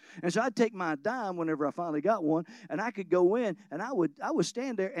 And so I'd take my dime whenever I finally got one, and I could go in, and I would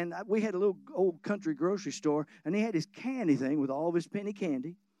stand there, and we had a little old country grocery store, and he had his candy thing with all of his penny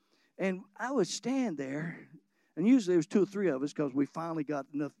candy. And I would stand there, and usually there was 2 or 3 of us because we finally got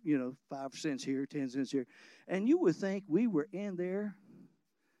enough, 5 cents here, 10 cents here. And you would think we were in there,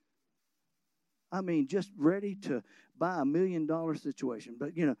 just ready to buy $1 million situation.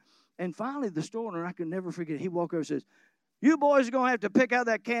 But, and finally the store owner, I can never forget, he walked over and says, you boys are going to have to pick out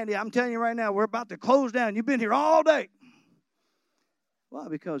that candy. I'm telling you right now, we're about to close down. You've been here all day. Why?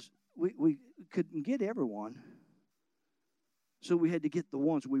 Because we couldn't get everyone. So we had to get the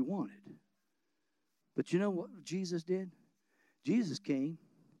ones we wanted. But you know what Jesus did? Jesus came,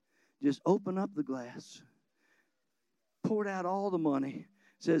 just opened up the glass, poured out all the money,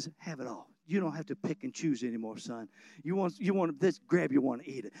 says, have it all. You don't have to pick and choose anymore, son. You want this, grab you one and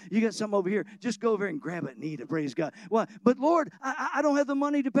eat it. You got some over here, just go over and grab it and eat it. Praise God. Well, but Lord, I don't have the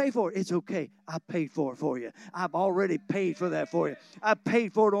money to pay for it. It's okay. I paid for it for you. I've already paid for that for you. I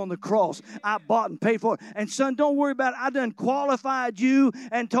paid for it on the cross. I bought and paid for it. And son, don't worry about it. I done qualified you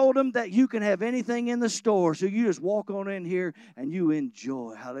and told them that you can have anything in the store. So you just walk on in here and you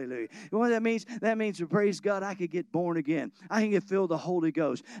enjoy. Hallelujah. You know what that means? That means, praise God, I could get born again. I can get filled with the Holy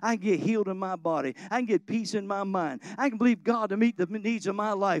Ghost. I can get healed in my body. I can get peace in my mind. I can believe God to meet the needs of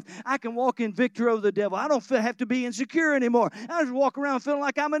my life. I can walk in victory over the devil. I don't have to be insecure anymore. I just walk around feeling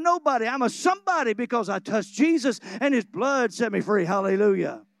like I'm a nobody. I'm a somebody because I touched Jesus and his blood set me free.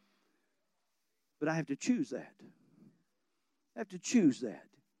 Hallelujah. But I have to choose that. I have to choose that.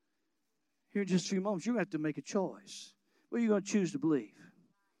 Here in just a few moments, you're going to have to make a choice. What are you going to choose to believe?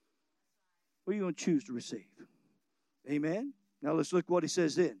 What are you going to choose to receive? Amen? Now let's look what he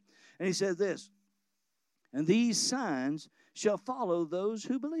says then. And he said this, and these signs shall follow those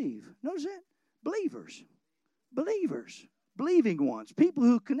who believe. Notice that? Believers. Believers. Believing ones. People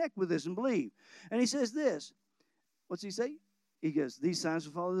who connect with this and believe. And he says this. What's he say? He goes, these signs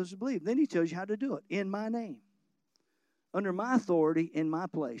will follow those who believe. Then he tells you how to do it. In my name. Under my authority, in my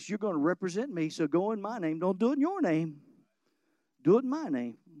place. You're going to represent me, so go in my name. Don't do it in your name. Do it in my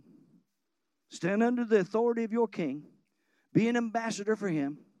name. Stand under the authority of your king. Be an ambassador for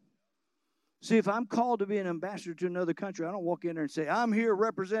him. See, if I'm called to be an ambassador to another country, I don't walk in there and say, I'm here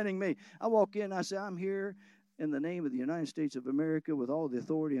representing me. I walk in and I say, I'm here in the name of the United States of America with all the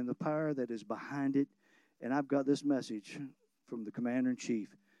authority and the power that is behind it. And I've got this message from the commander-in-chief.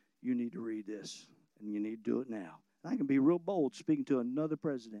 You need to read this, and you need to do it now. I can be real bold speaking to another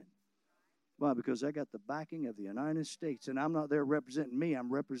president. Why? Because I got the backing of the United States, and I'm not there representing me.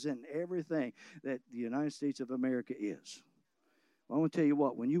 I'm representing everything that the United States of America is. I want to tell you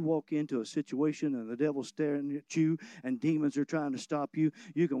what, when you walk into a situation and the devil's staring at you and demons are trying to stop you,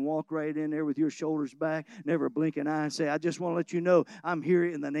 you can walk right in there with your shoulders back, never blink an eye, and say, I just want to let you know I'm here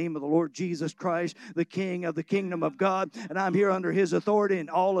in the name of the Lord Jesus Christ, the King of the kingdom of God, and I'm here under his authority in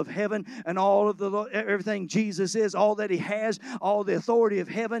all of heaven and all of everything Jesus is, all that he has, all the authority of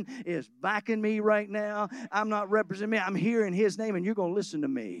heaven is backing me right now. I'm not representing me. I'm here in his name, and you're going to listen to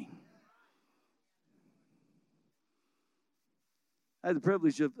me. I had the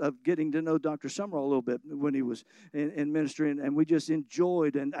privilege of getting to know Dr. Summerall a little bit when he was in ministry, and we just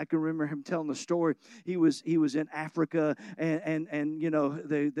enjoyed. And I can remember him telling the story. He was in Africa, and you know,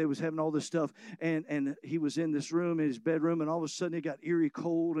 they was having all this stuff, and he was in this room, in his bedroom, and all of a sudden it got eerie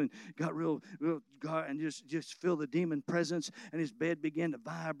cold and got real and just feel the demon presence, and his bed began to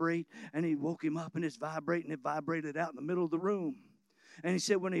vibrate, and he woke him up, and it's vibrating. It vibrated out in the middle of the room, and he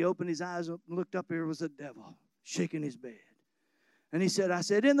said when he opened his eyes and looked up, there was a devil shaking his bed. And he said, I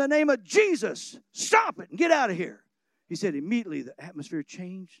said, in the name of Jesus, stop it and get out of here. He said, immediately the atmosphere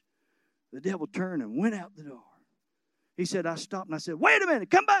changed. The devil turned and went out the door. He said, I stopped and I said, wait a minute,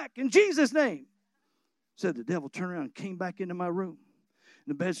 come back in Jesus' name. Said the devil turned around and came back into my room. And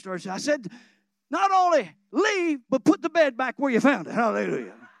the bed started. I said, not only leave, but put the bed back where you found it.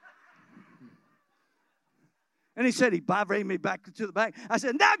 Hallelujah. And he said, he vibrated me back to the back. I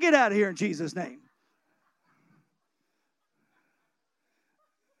said, now get out of here in Jesus' name.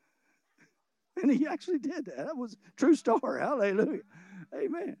 And he actually did that. That was a true story. Hallelujah.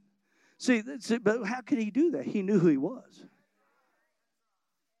 Amen. See, but how could he do that? He knew who he was.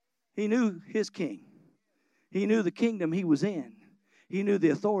 He knew his king. He knew the kingdom he was in. He knew the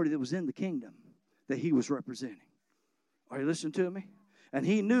authority that was in the kingdom that he was representing. Are you listening to me? And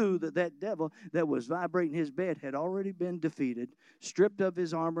he knew that devil that was vibrating his bed had already been defeated, stripped of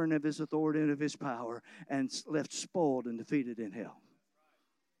his armor and of his authority and of his power, and left spoiled and defeated in hell.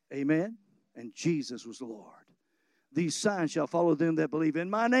 Amen? And Jesus was the Lord. These signs shall follow them that believe in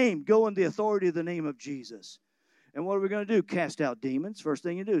my name. Go in the authority of the name of Jesus. And what are we going to do? Cast out demons. First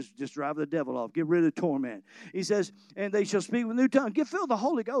thing you do is just drive the devil off. Get rid of torment. He says, and they shall speak with new tongues. Get filled with the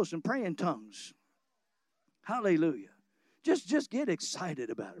Holy Ghost and pray in tongues. Hallelujah. Just get excited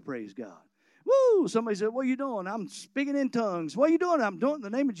about it. Praise God. Woo! Somebody said, what are you doing? I'm speaking in tongues. What are you doing? I'm doing it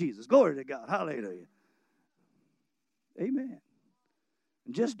in the name of Jesus. Glory to God. Hallelujah. Amen.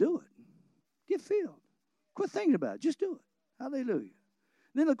 And just do it. Get filled. Quit thinking about it. Just do it. Hallelujah.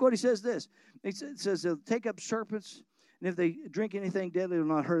 Then look what he says this. It says they'll take up serpents, and if they drink anything deadly, will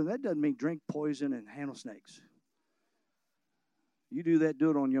not hurt them. That doesn't mean drink poison and handle snakes. You do that, do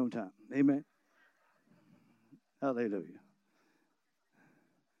it on your own time. Amen. Hallelujah.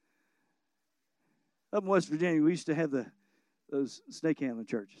 Up in West Virginia, we used to have those snake handling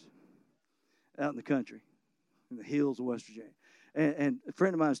churches out in the country, in the hills of West Virginia. And a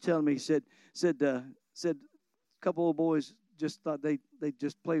friend of mine was telling me, he said a couple of boys just thought they'd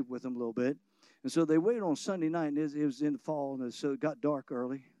just play with them a little bit. And so they waited on Sunday night, and it was in the fall, and so it got dark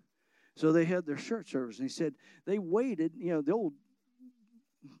early. So they had their church service. And he said they waited, the old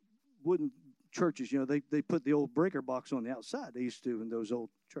wooden churches, they put the old breaker box on the outside. They used to in those old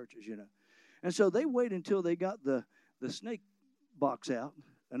churches, And so they waited until they got the snake box out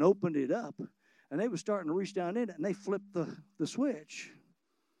and opened it up. And they were starting to reach down in it, and they flipped the switch,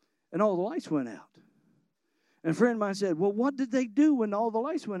 and all the lights went out. And a friend of mine said, well, what did they do when all the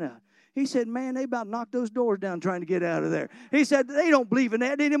lights went out? He said, man, they about knocked those doors down trying to get out of there. He said, they don't believe in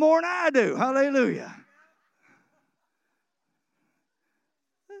that any more than I do. Hallelujah.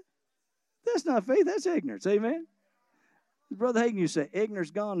 That's not faith, that's ignorance. Amen. Brother Hagin, you say,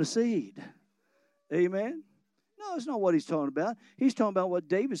 ignorance gone to seed. Amen. No, that's not what he's talking about. He's talking about what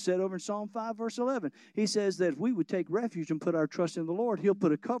David said over in Psalm 5, verse 11. He says that if we would take refuge and put our trust in the Lord, he'll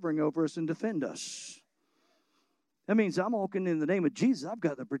put a covering over us and defend us. That means I'm walking in the name of Jesus. I've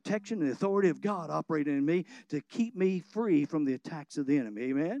got the protection and the authority of God operating in me to keep me free from the attacks of the enemy.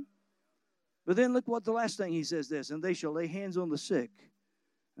 Amen? But then look what the last thing he says this, and they shall lay hands on the sick,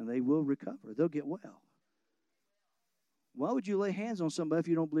 and they will recover. They'll get well. Why would you lay hands on somebody if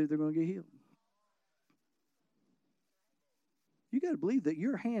you don't believe they're going to get healed? You got to believe that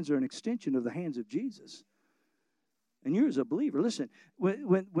your hands are an extension of the hands of Jesus. And you're as a believer. Listen,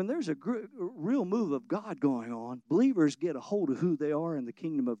 when there's a real move of God going on, believers get a hold of who they are in the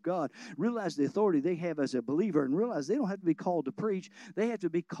kingdom of God, realize the authority they have as a believer, and realize they don't have to be called to preach. They have to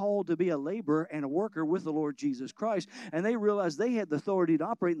be called to be a laborer and a worker with the Lord Jesus Christ. And they realize they have the authority to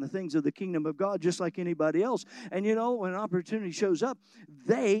operate in the things of the kingdom of God just like anybody else. And when an opportunity shows up,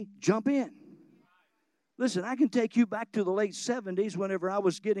 they jump in. Listen, I can take you back to the late 70s whenever I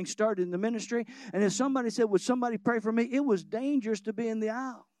was getting started in the ministry. And if somebody said, would somebody pray for me? It was dangerous to be in the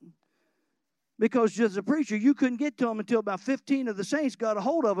aisle. Because as a preacher, you couldn't get to them until about 15 of the saints got a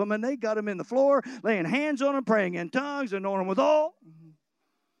hold of them. And they got them in the floor, laying hands on them, praying in tongues, anointing them with oil.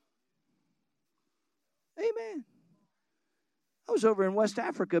 Amen. I was over in West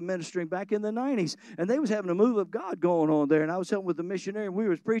Africa ministering back in the 90s, and they was having a move of God going on there, and I was helping with the missionary, and we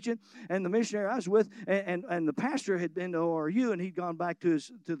was preaching, and the missionary I was with, and the pastor had been to ORU, and he'd gone back to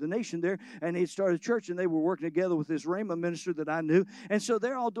the nation there, and he'd started a church, and they were working together with this Rhema minister that I knew, and so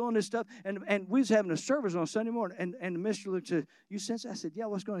they're all doing this stuff, and we was having a service on Sunday morning, and the minister looked and said, "You sense?" I said, "Yeah,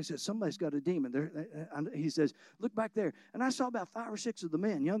 what's going on?" He said, "Somebody's got a demon there." He says, "Look back there," and I saw about 5 or 6 of the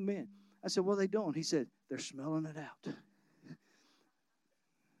men, young men. I said, "What are they doing?" He said, "They're smelling it out."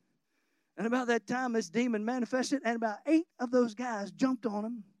 And about that time, this demon manifested, and about 8 of those guys jumped on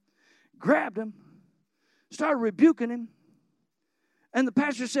him, grabbed him, started rebuking him. And the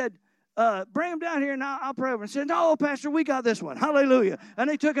pastor said, "Bring him down here, and I'll pray over him." He said, "No, Pastor, we got this one. Hallelujah." And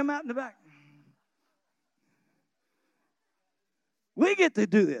they took him out in the back. We get to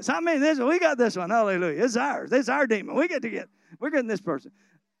do this. I mean, we got this one. Hallelujah. It's ours. It's our demon. We're getting this person.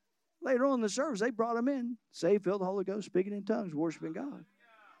 Later on in the service, they brought him in, saved, filled the Holy Ghost, speaking in tongues, worshiping God.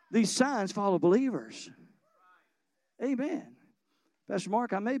 These signs follow believers. Amen. Pastor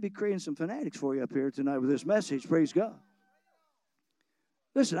Mark, I may be creating some fanatics for you up here tonight with this message. Praise God.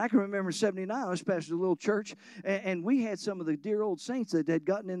 Listen, I can remember in 79, I was pastoring a little church, and we had some of the dear old saints that had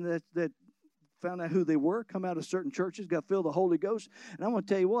gotten in that found out who they were, come out of certain churches, got filled with the Holy Ghost. And I'm going to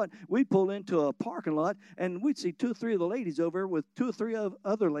tell you what, we'd pull into a parking lot, and we'd see 2 or 3 of the ladies over with 2 or 3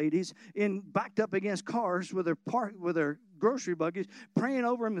 other ladies backed up against cars with their grocery buggies, praying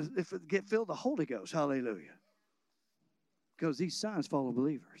over them if it get filled with the Holy Ghost. Hallelujah. Because these signs follow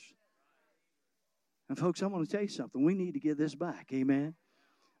believers. And folks, I'm going to tell you something. We need to get this back. Amen.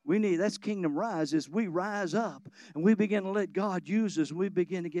 That's Kingdom Rise, is we rise up and we begin to let God use us and we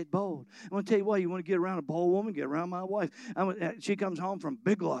begin to get bold. I'm going to tell you what, you want to get around a bold woman, get around my wife. She comes home from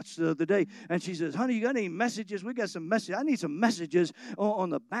Big Lots the other day and she says, "Honey, you got any messages? We got some messages. I need some messages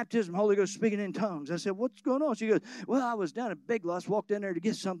on the baptism, Holy Ghost, speaking in tongues." I said, "What's going on?" She goes, "Well, I was down at Big Lots, walked in there to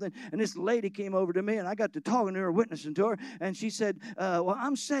get something, and this lady came over to me and I got to talking to her, witnessing to her, and she said, well,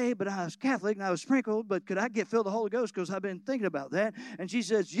 I'm saved, but I was Catholic and I was sprinkled, but could I get filled with the Holy Ghost because I've been thinking about that?" And she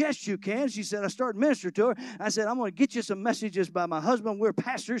says, "Yes, you can." She said, I started ministering to her. I said, "I'm going to get you some messages by my husband. We're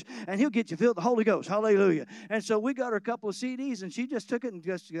pastors, and he'll get you filled with the Holy Ghost." Hallelujah. And so we got her a couple of CDs, and she just took it and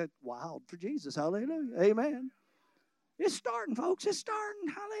just got wild for Jesus. Hallelujah. Amen. It's starting, folks. It's starting.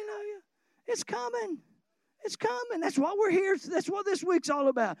 Hallelujah. It's coming. It's coming. That's why we're here. That's what this week's all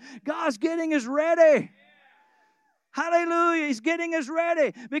about. God's getting us ready. Hallelujah. He's getting us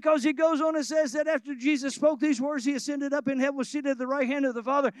ready, because he goes on and says that after Jesus spoke these words, he ascended up in heaven, was seated at the right hand of the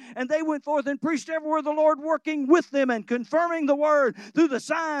Father, and they went forth and preached everywhere the Lord, working with them and confirming the word through the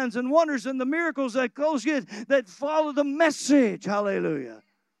signs and wonders and the miracles that follow the message. Hallelujah.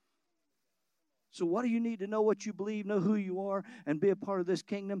 So what do you need to know what you believe, know who you are, and be a part of this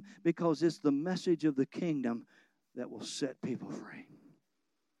kingdom? Because it's the message of the kingdom that will set people free.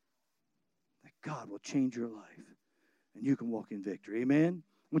 That God will change your life. And you can walk in victory. Amen?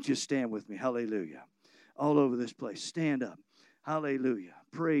 I want you to stand with me. Hallelujah. All over this place. Stand up. Hallelujah.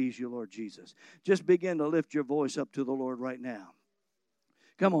 Praise you, Lord Jesus. Just begin to lift your voice up to the Lord right now.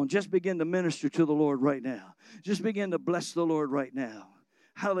 Come on. Just begin to minister to the Lord right now. Just begin to bless the Lord right now.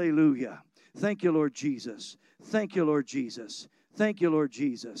 Hallelujah. Thank you, Lord Jesus. Thank you, Lord Jesus. Thank you, Lord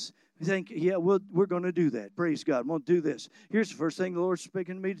Jesus. Yeah, we're going to do that. Praise God. I'm going to do this. Here's the first thing the Lord's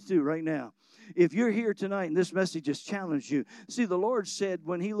speaking to me to do right now. If you're here tonight and this message has challenged you, see, the Lord said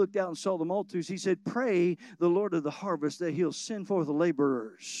when he looked out and saw the multitudes, he said, "Pray the Lord of the harvest that he'll send forth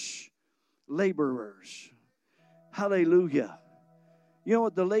laborers." Laborers. Hallelujah. You know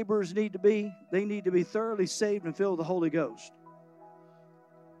what the laborers need to be? They need to be thoroughly saved and filled with the Holy Ghost.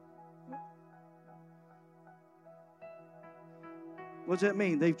 What's that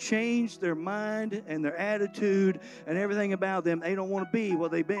mean? They've changed their mind and their attitude and everything about them. They don't want to be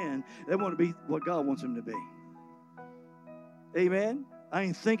what they've been. They want to be what God wants them to be. Amen? I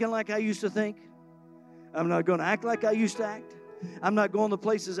ain't thinking like I used to think. I'm not going to act like I used to act. I'm not going the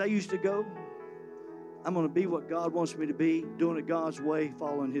places I used to go. I'm going to be what God wants me to be, doing it God's way,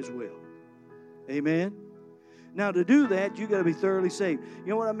 following his will. Amen? Now, to do that, you got to be thoroughly saved.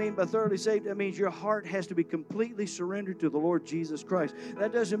 You know what I mean by thoroughly saved? That means your heart has to be completely surrendered to the Lord Jesus Christ.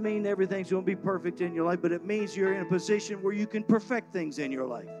 That doesn't mean everything's going to be perfect in your life, but it means you're in a position where you can perfect things in your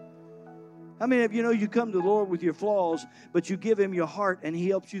life. I mean, if you know you come to the Lord with your flaws, but you give him your heart, and he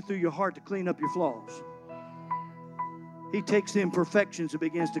helps you through your heart to clean up your flaws. He takes the imperfections and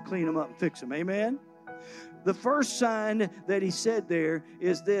begins to clean them up and fix them. Amen? The first sign that he said there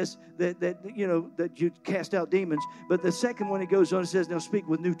is this, that you cast out demons. But the second one, he goes on and says, now speak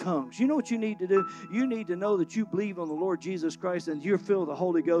with new tongues. You know what you need to do? You need to know that you believe on the Lord Jesus Christ and you're filled with the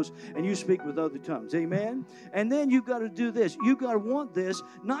Holy Ghost and you speak with other tongues. Amen? And then you've got to do this. You've got to want this,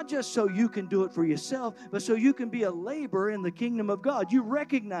 not just so you can do it for yourself, but so you can be a laborer in the kingdom of God. You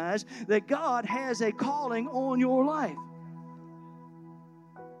recognize that God has a calling on your life.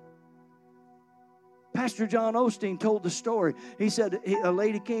 Pastor John Osteen told the story. He said a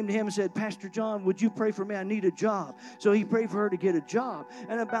lady came to him and said, Pastor John, would you pray for me? I need a job. So he prayed for her to get a job.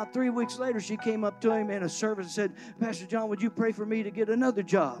 And about 3 weeks later, she came up to him in a service and said, Pastor John, would you pray for me to get another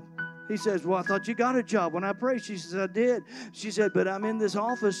job? He says, well, I thought you got a job when I prayed. She says, I did. She said, but I'm in this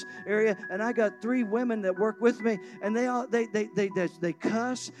office area, and I got 3 women that work with me, and they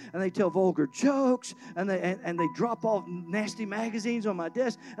cuss, and they tell vulgar jokes, and they drop off nasty magazines on my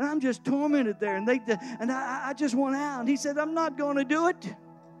desk, and I'm just tormented there, and I just want out. And he said, I'm not going to do it.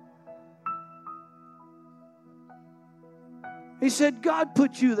 He said, God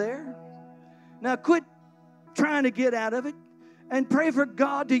put you there. Now quit trying to get out of it. And pray for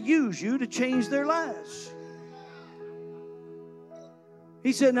God to use you to change their lives.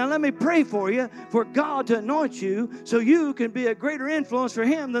 He said, now let me pray for you, for God to anoint you so you can be a greater influence for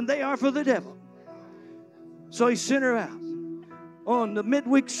Him than they are for the devil. So he sent her out. On the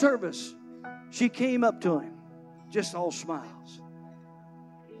midweek service, she came up to him, just all smiles.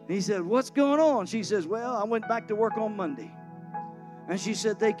 And he said, what's going on? She says, well, I went back to work on Monday. And she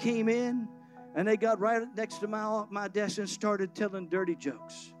said, they came in. And they got right next to my desk and started telling dirty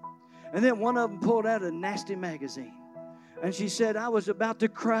jokes. And then one of them pulled out a nasty magazine. And she said, I was about to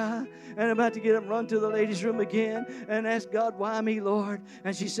cry and about to get up and run to the ladies' room again and ask God, why me, Lord?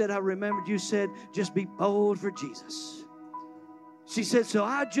 And she said, I remembered you said, just be bold for Jesus. She said, so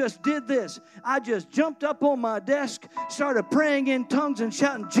I just did this. I just jumped up on my desk, started praying in tongues and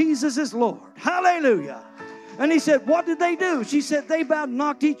shouting, Jesus is Lord. Hallelujah. And he said, what did they do? She said, they about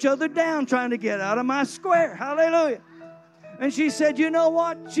knocked each other down trying to get out of my square. Hallelujah. And she said, you know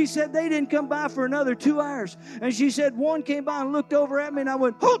what? She said, they didn't come by for another 2 hours. And she said, one came by and looked over at me, and I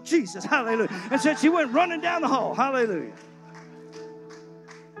went, oh, Jesus, hallelujah. And said she went running down the hall. Hallelujah.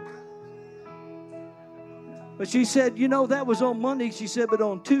 But she said, you know, that was on Monday. She said, but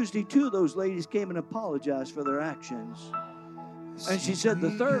on Tuesday, 2 of those ladies came and apologized for their actions. And she said,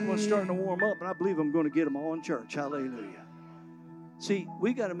 the third one's starting to warm up, and I believe I'm going to get them all in church. Hallelujah. See,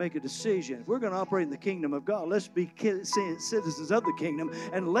 we got to make a decision. If we're going to operate in the kingdom of God, let's be citizens of the kingdom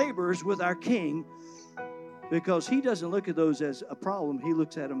and laborers with our King, because He doesn't look at those as a problem. He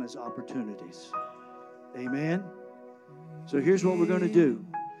looks at them as opportunities. Amen? So here's what we're going to do.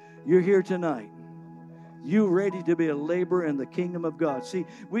 You're here tonight. You ready to be a laborer in the kingdom of God. See,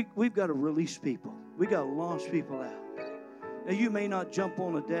 we've got to release people. We've got to launch people out. Now, you may not jump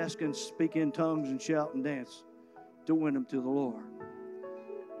on a desk and speak in tongues and shout and dance to win them to the Lord.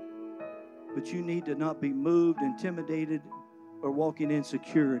 But you need to not be moved, intimidated, or walking in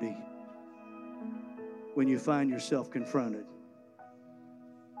insecurity when you find yourself confronted.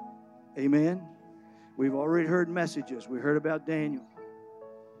 Amen? We've already heard messages. We heard about Daniel.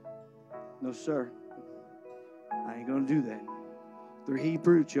 No, sir. I ain't going to do that. They're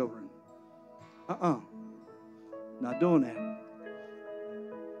Hebrew children. Not doing that.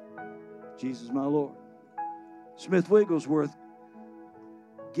 Jesus, my Lord. Smith Wigglesworth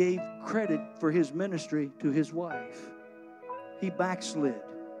gave credit for his ministry to his wife. He backslid,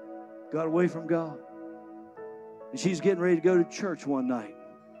 got away from God. And she's getting ready to go to church one night.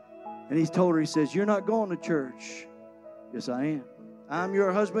 And he told her, he says, you're not going to church. Yes, I am. I'm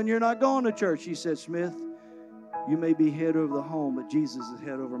your husband, you're not going to church. She said, Smith, you may be head over the home, but Jesus is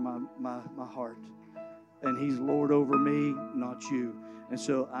head over my heart. And He's Lord over me, not you. And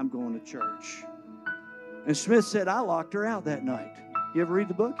so I'm going to church. And Smith said, I locked her out that night. You ever read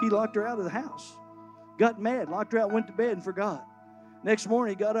the book? He locked her out of the house. Got mad, locked her out, went to bed and forgot. Next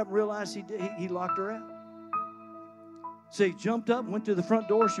morning, he got up and realized he locked her out. So he jumped up, went to the front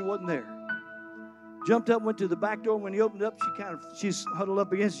door. She wasn't there. Jumped up, went to the back door. When he opened up, she's huddled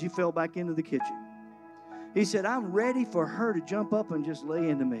up against it. She fell back into the kitchen. He said, I'm ready for her to jump up and just lay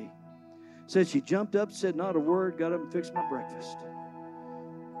into me. Said she jumped up, said not a word, got up and fixed my breakfast.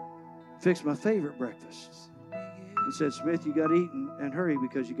 Fixed my favorite breakfast. And said, Smith, you got to eat and hurry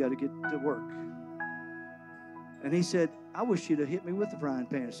because you got to get to work. And he said, I wish you'd have hit me with the frying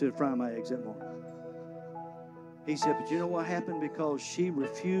pan instead of frying my eggs that morning. He said, but you know what happened? Because she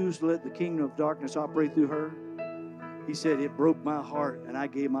refused to let the kingdom of darkness operate through her. He said, it broke my heart, and I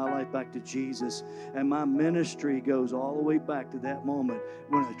gave my life back to Jesus. And my ministry goes all the way back to that moment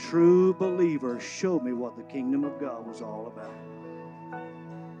when a true believer showed me what the kingdom of God was all about.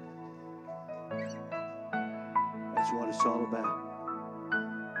 That's what it's all about.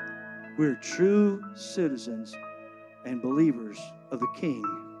 We're true citizens and believers of the King,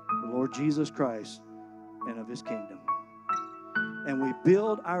 the Lord Jesus Christ, and of His kingdom. And we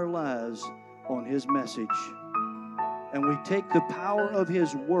build our lives on His message. And we take the power of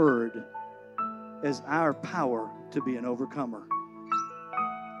His word as our power to be an overcomer.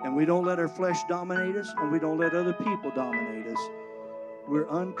 And we don't let our flesh dominate us, and we don't let other people dominate us. We're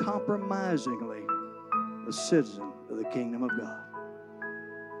uncompromisingly a citizen of the kingdom of God.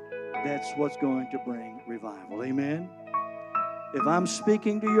 That's what's going to bring revival. Amen? If I'm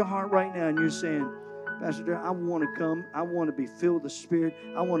speaking to your heart right now and you're saying, Pastor Darrell, I want to come. I want to be filled with the Spirit.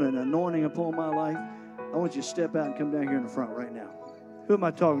 I want an anointing upon my life. I want you to step out and come down here in the front right now. Who am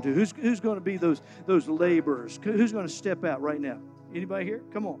I talking to? Who's going to be those laborers? Who's going to step out right now? Anybody here?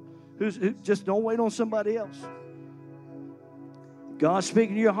 Come on. Just don't wait on somebody else. God's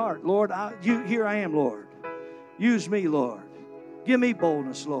speaking to your heart. Lord, here I am, Lord. Use me, Lord. Give me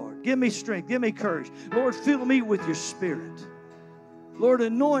boldness, Lord. Give me strength. Give me courage. Lord, fill me with your Spirit. Lord,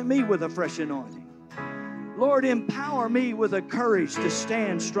 anoint me with a fresh anointing. Lord, empower me with the courage to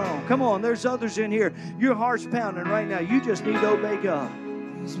stand strong. Come on, there's others in here. Your heart's pounding right now. You just need to obey God.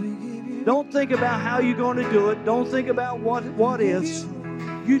 Don't think about how you're going to do it. Don't think about what ifs.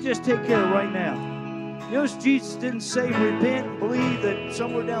 You just take care of right now. You notice Jesus didn't say repent and believe that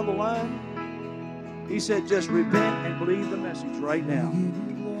somewhere down the line. He said just repent and believe the message right now.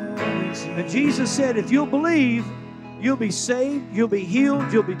 And Jesus said if you'll believe, you'll be saved, you'll be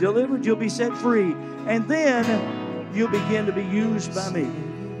healed, you'll be delivered, you'll be set free. And then you'll begin to be used by me.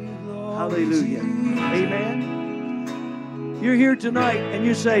 Hallelujah. Amen. You're here tonight and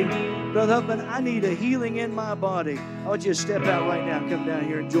you say, Brother Huffman, I need a healing in my body. I want you to step out right now and come down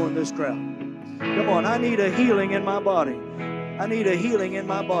here and join this crowd. Come on, I need a healing in my body. I need a healing in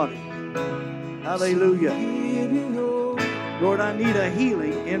my body. Hallelujah. Lord, I need a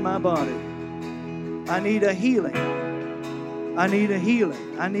healing in my body. I need a healing. I need a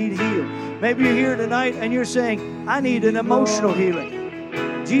healing. I need healing. Maybe you're here tonight and you're saying, I need an emotional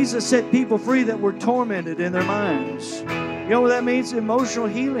healing. Jesus set people free that were tormented in their minds. You know what that means? Emotional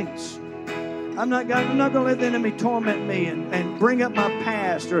healings. I'm not going to let the enemy torment me and bring up my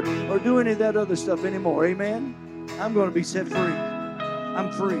past or do any of that other stuff anymore. Amen? I'm going to be set free. I'm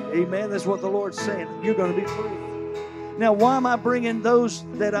free. Amen? That's what the Lord's saying. You're going to be free. Now, why am I bringing those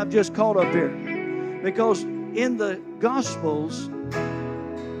that I've just called up here? Because in the Gospels,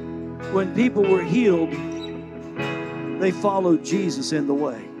 when people were healed, they followed Jesus in the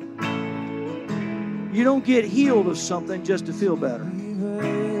way. You don't get healed of something just to feel better.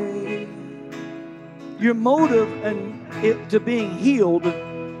 Your motive to being healed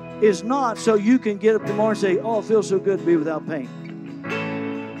is not so you can get up tomorrow and say, oh, it feels so good to be without pain.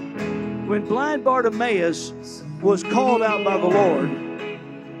 When blind Bartimaeus was called out by the Lord,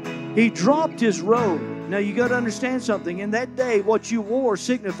 he dropped his robe. Now you got to understand something. In that day, what you wore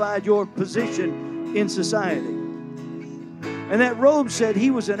signified your position in society. And that robe said he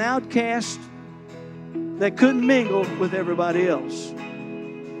was an outcast that couldn't mingle with everybody else.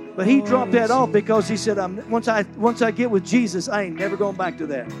 But he dropped that off because he said, once I get with Jesus, I ain't never going back to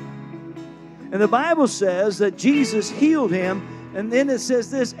that. And the Bible says that Jesus healed him. And then it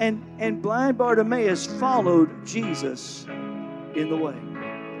says this, and blind Bartimaeus followed Jesus in the way.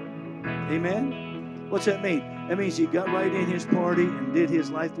 Amen? What's that mean? That means he got right in his party and did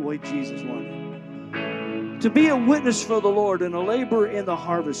his life the way Jesus wanted. To be a witness for the Lord and a laborer in the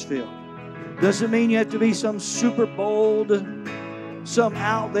harvest field doesn't mean you have to be some super bold, some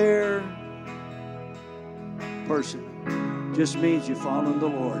out there person. Just means you're following the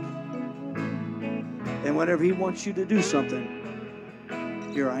Lord. And whenever He wants you to do something,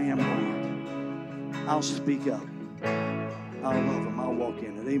 here I am, Lord. I'll speak up. I'll love Him. I'll walk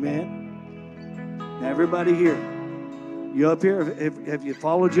in it. Amen. Now, everybody here, you up here, have you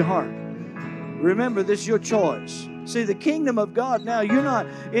followed your heart? Remember, this is your choice. See, the kingdom of God now,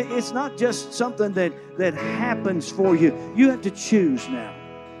 it's not just something that happens for you. You have to choose now.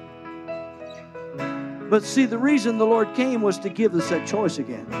 But see, the reason the Lord came was to give us that choice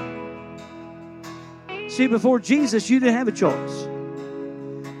again. See, before Jesus, you didn't have a choice.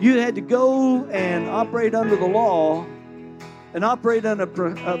 You had to go and operate under the law and operate on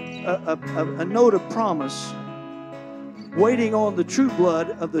a note of promise, waiting on the true blood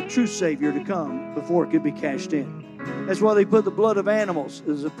of the true Savior to come before it could be cashed in. That's why they put the blood of animals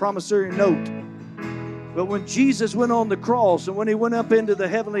as a promissory note. But when Jesus went on the cross and when he went up into the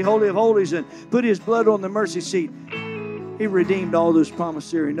heavenly Holy of Holies and put his blood on the mercy seat, he redeemed all those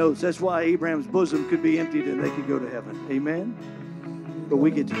promissory notes. That's why Abraham's bosom could be emptied and they could go to heaven. Amen? But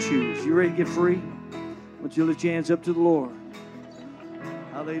we get to choose. You ready to get free? I want you to lift your hands up to the Lord.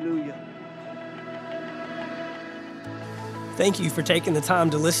 Hallelujah. Thank you for taking the time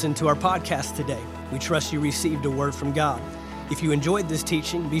to listen to our podcast today. We trust you received a word from God. If you enjoyed this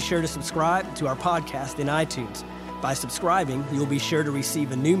teaching, be sure to subscribe to our podcast in iTunes. By subscribing, you'll be sure to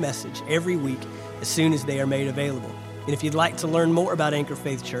receive a new message every week as soon as they are made available. And if you'd like to learn more about Anchor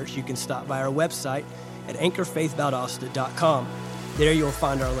Faith Church, you can stop by our website at anchorfaithvaldosta.com. There you'll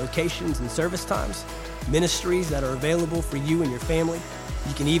find our locations and service times, ministries that are available for you and your family.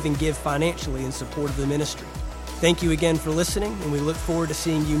 You can even give financially in support of the ministry. Thank you again for listening, and we look forward to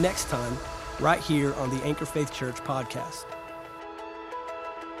seeing you next time right here on the Anchor Faith Church podcast.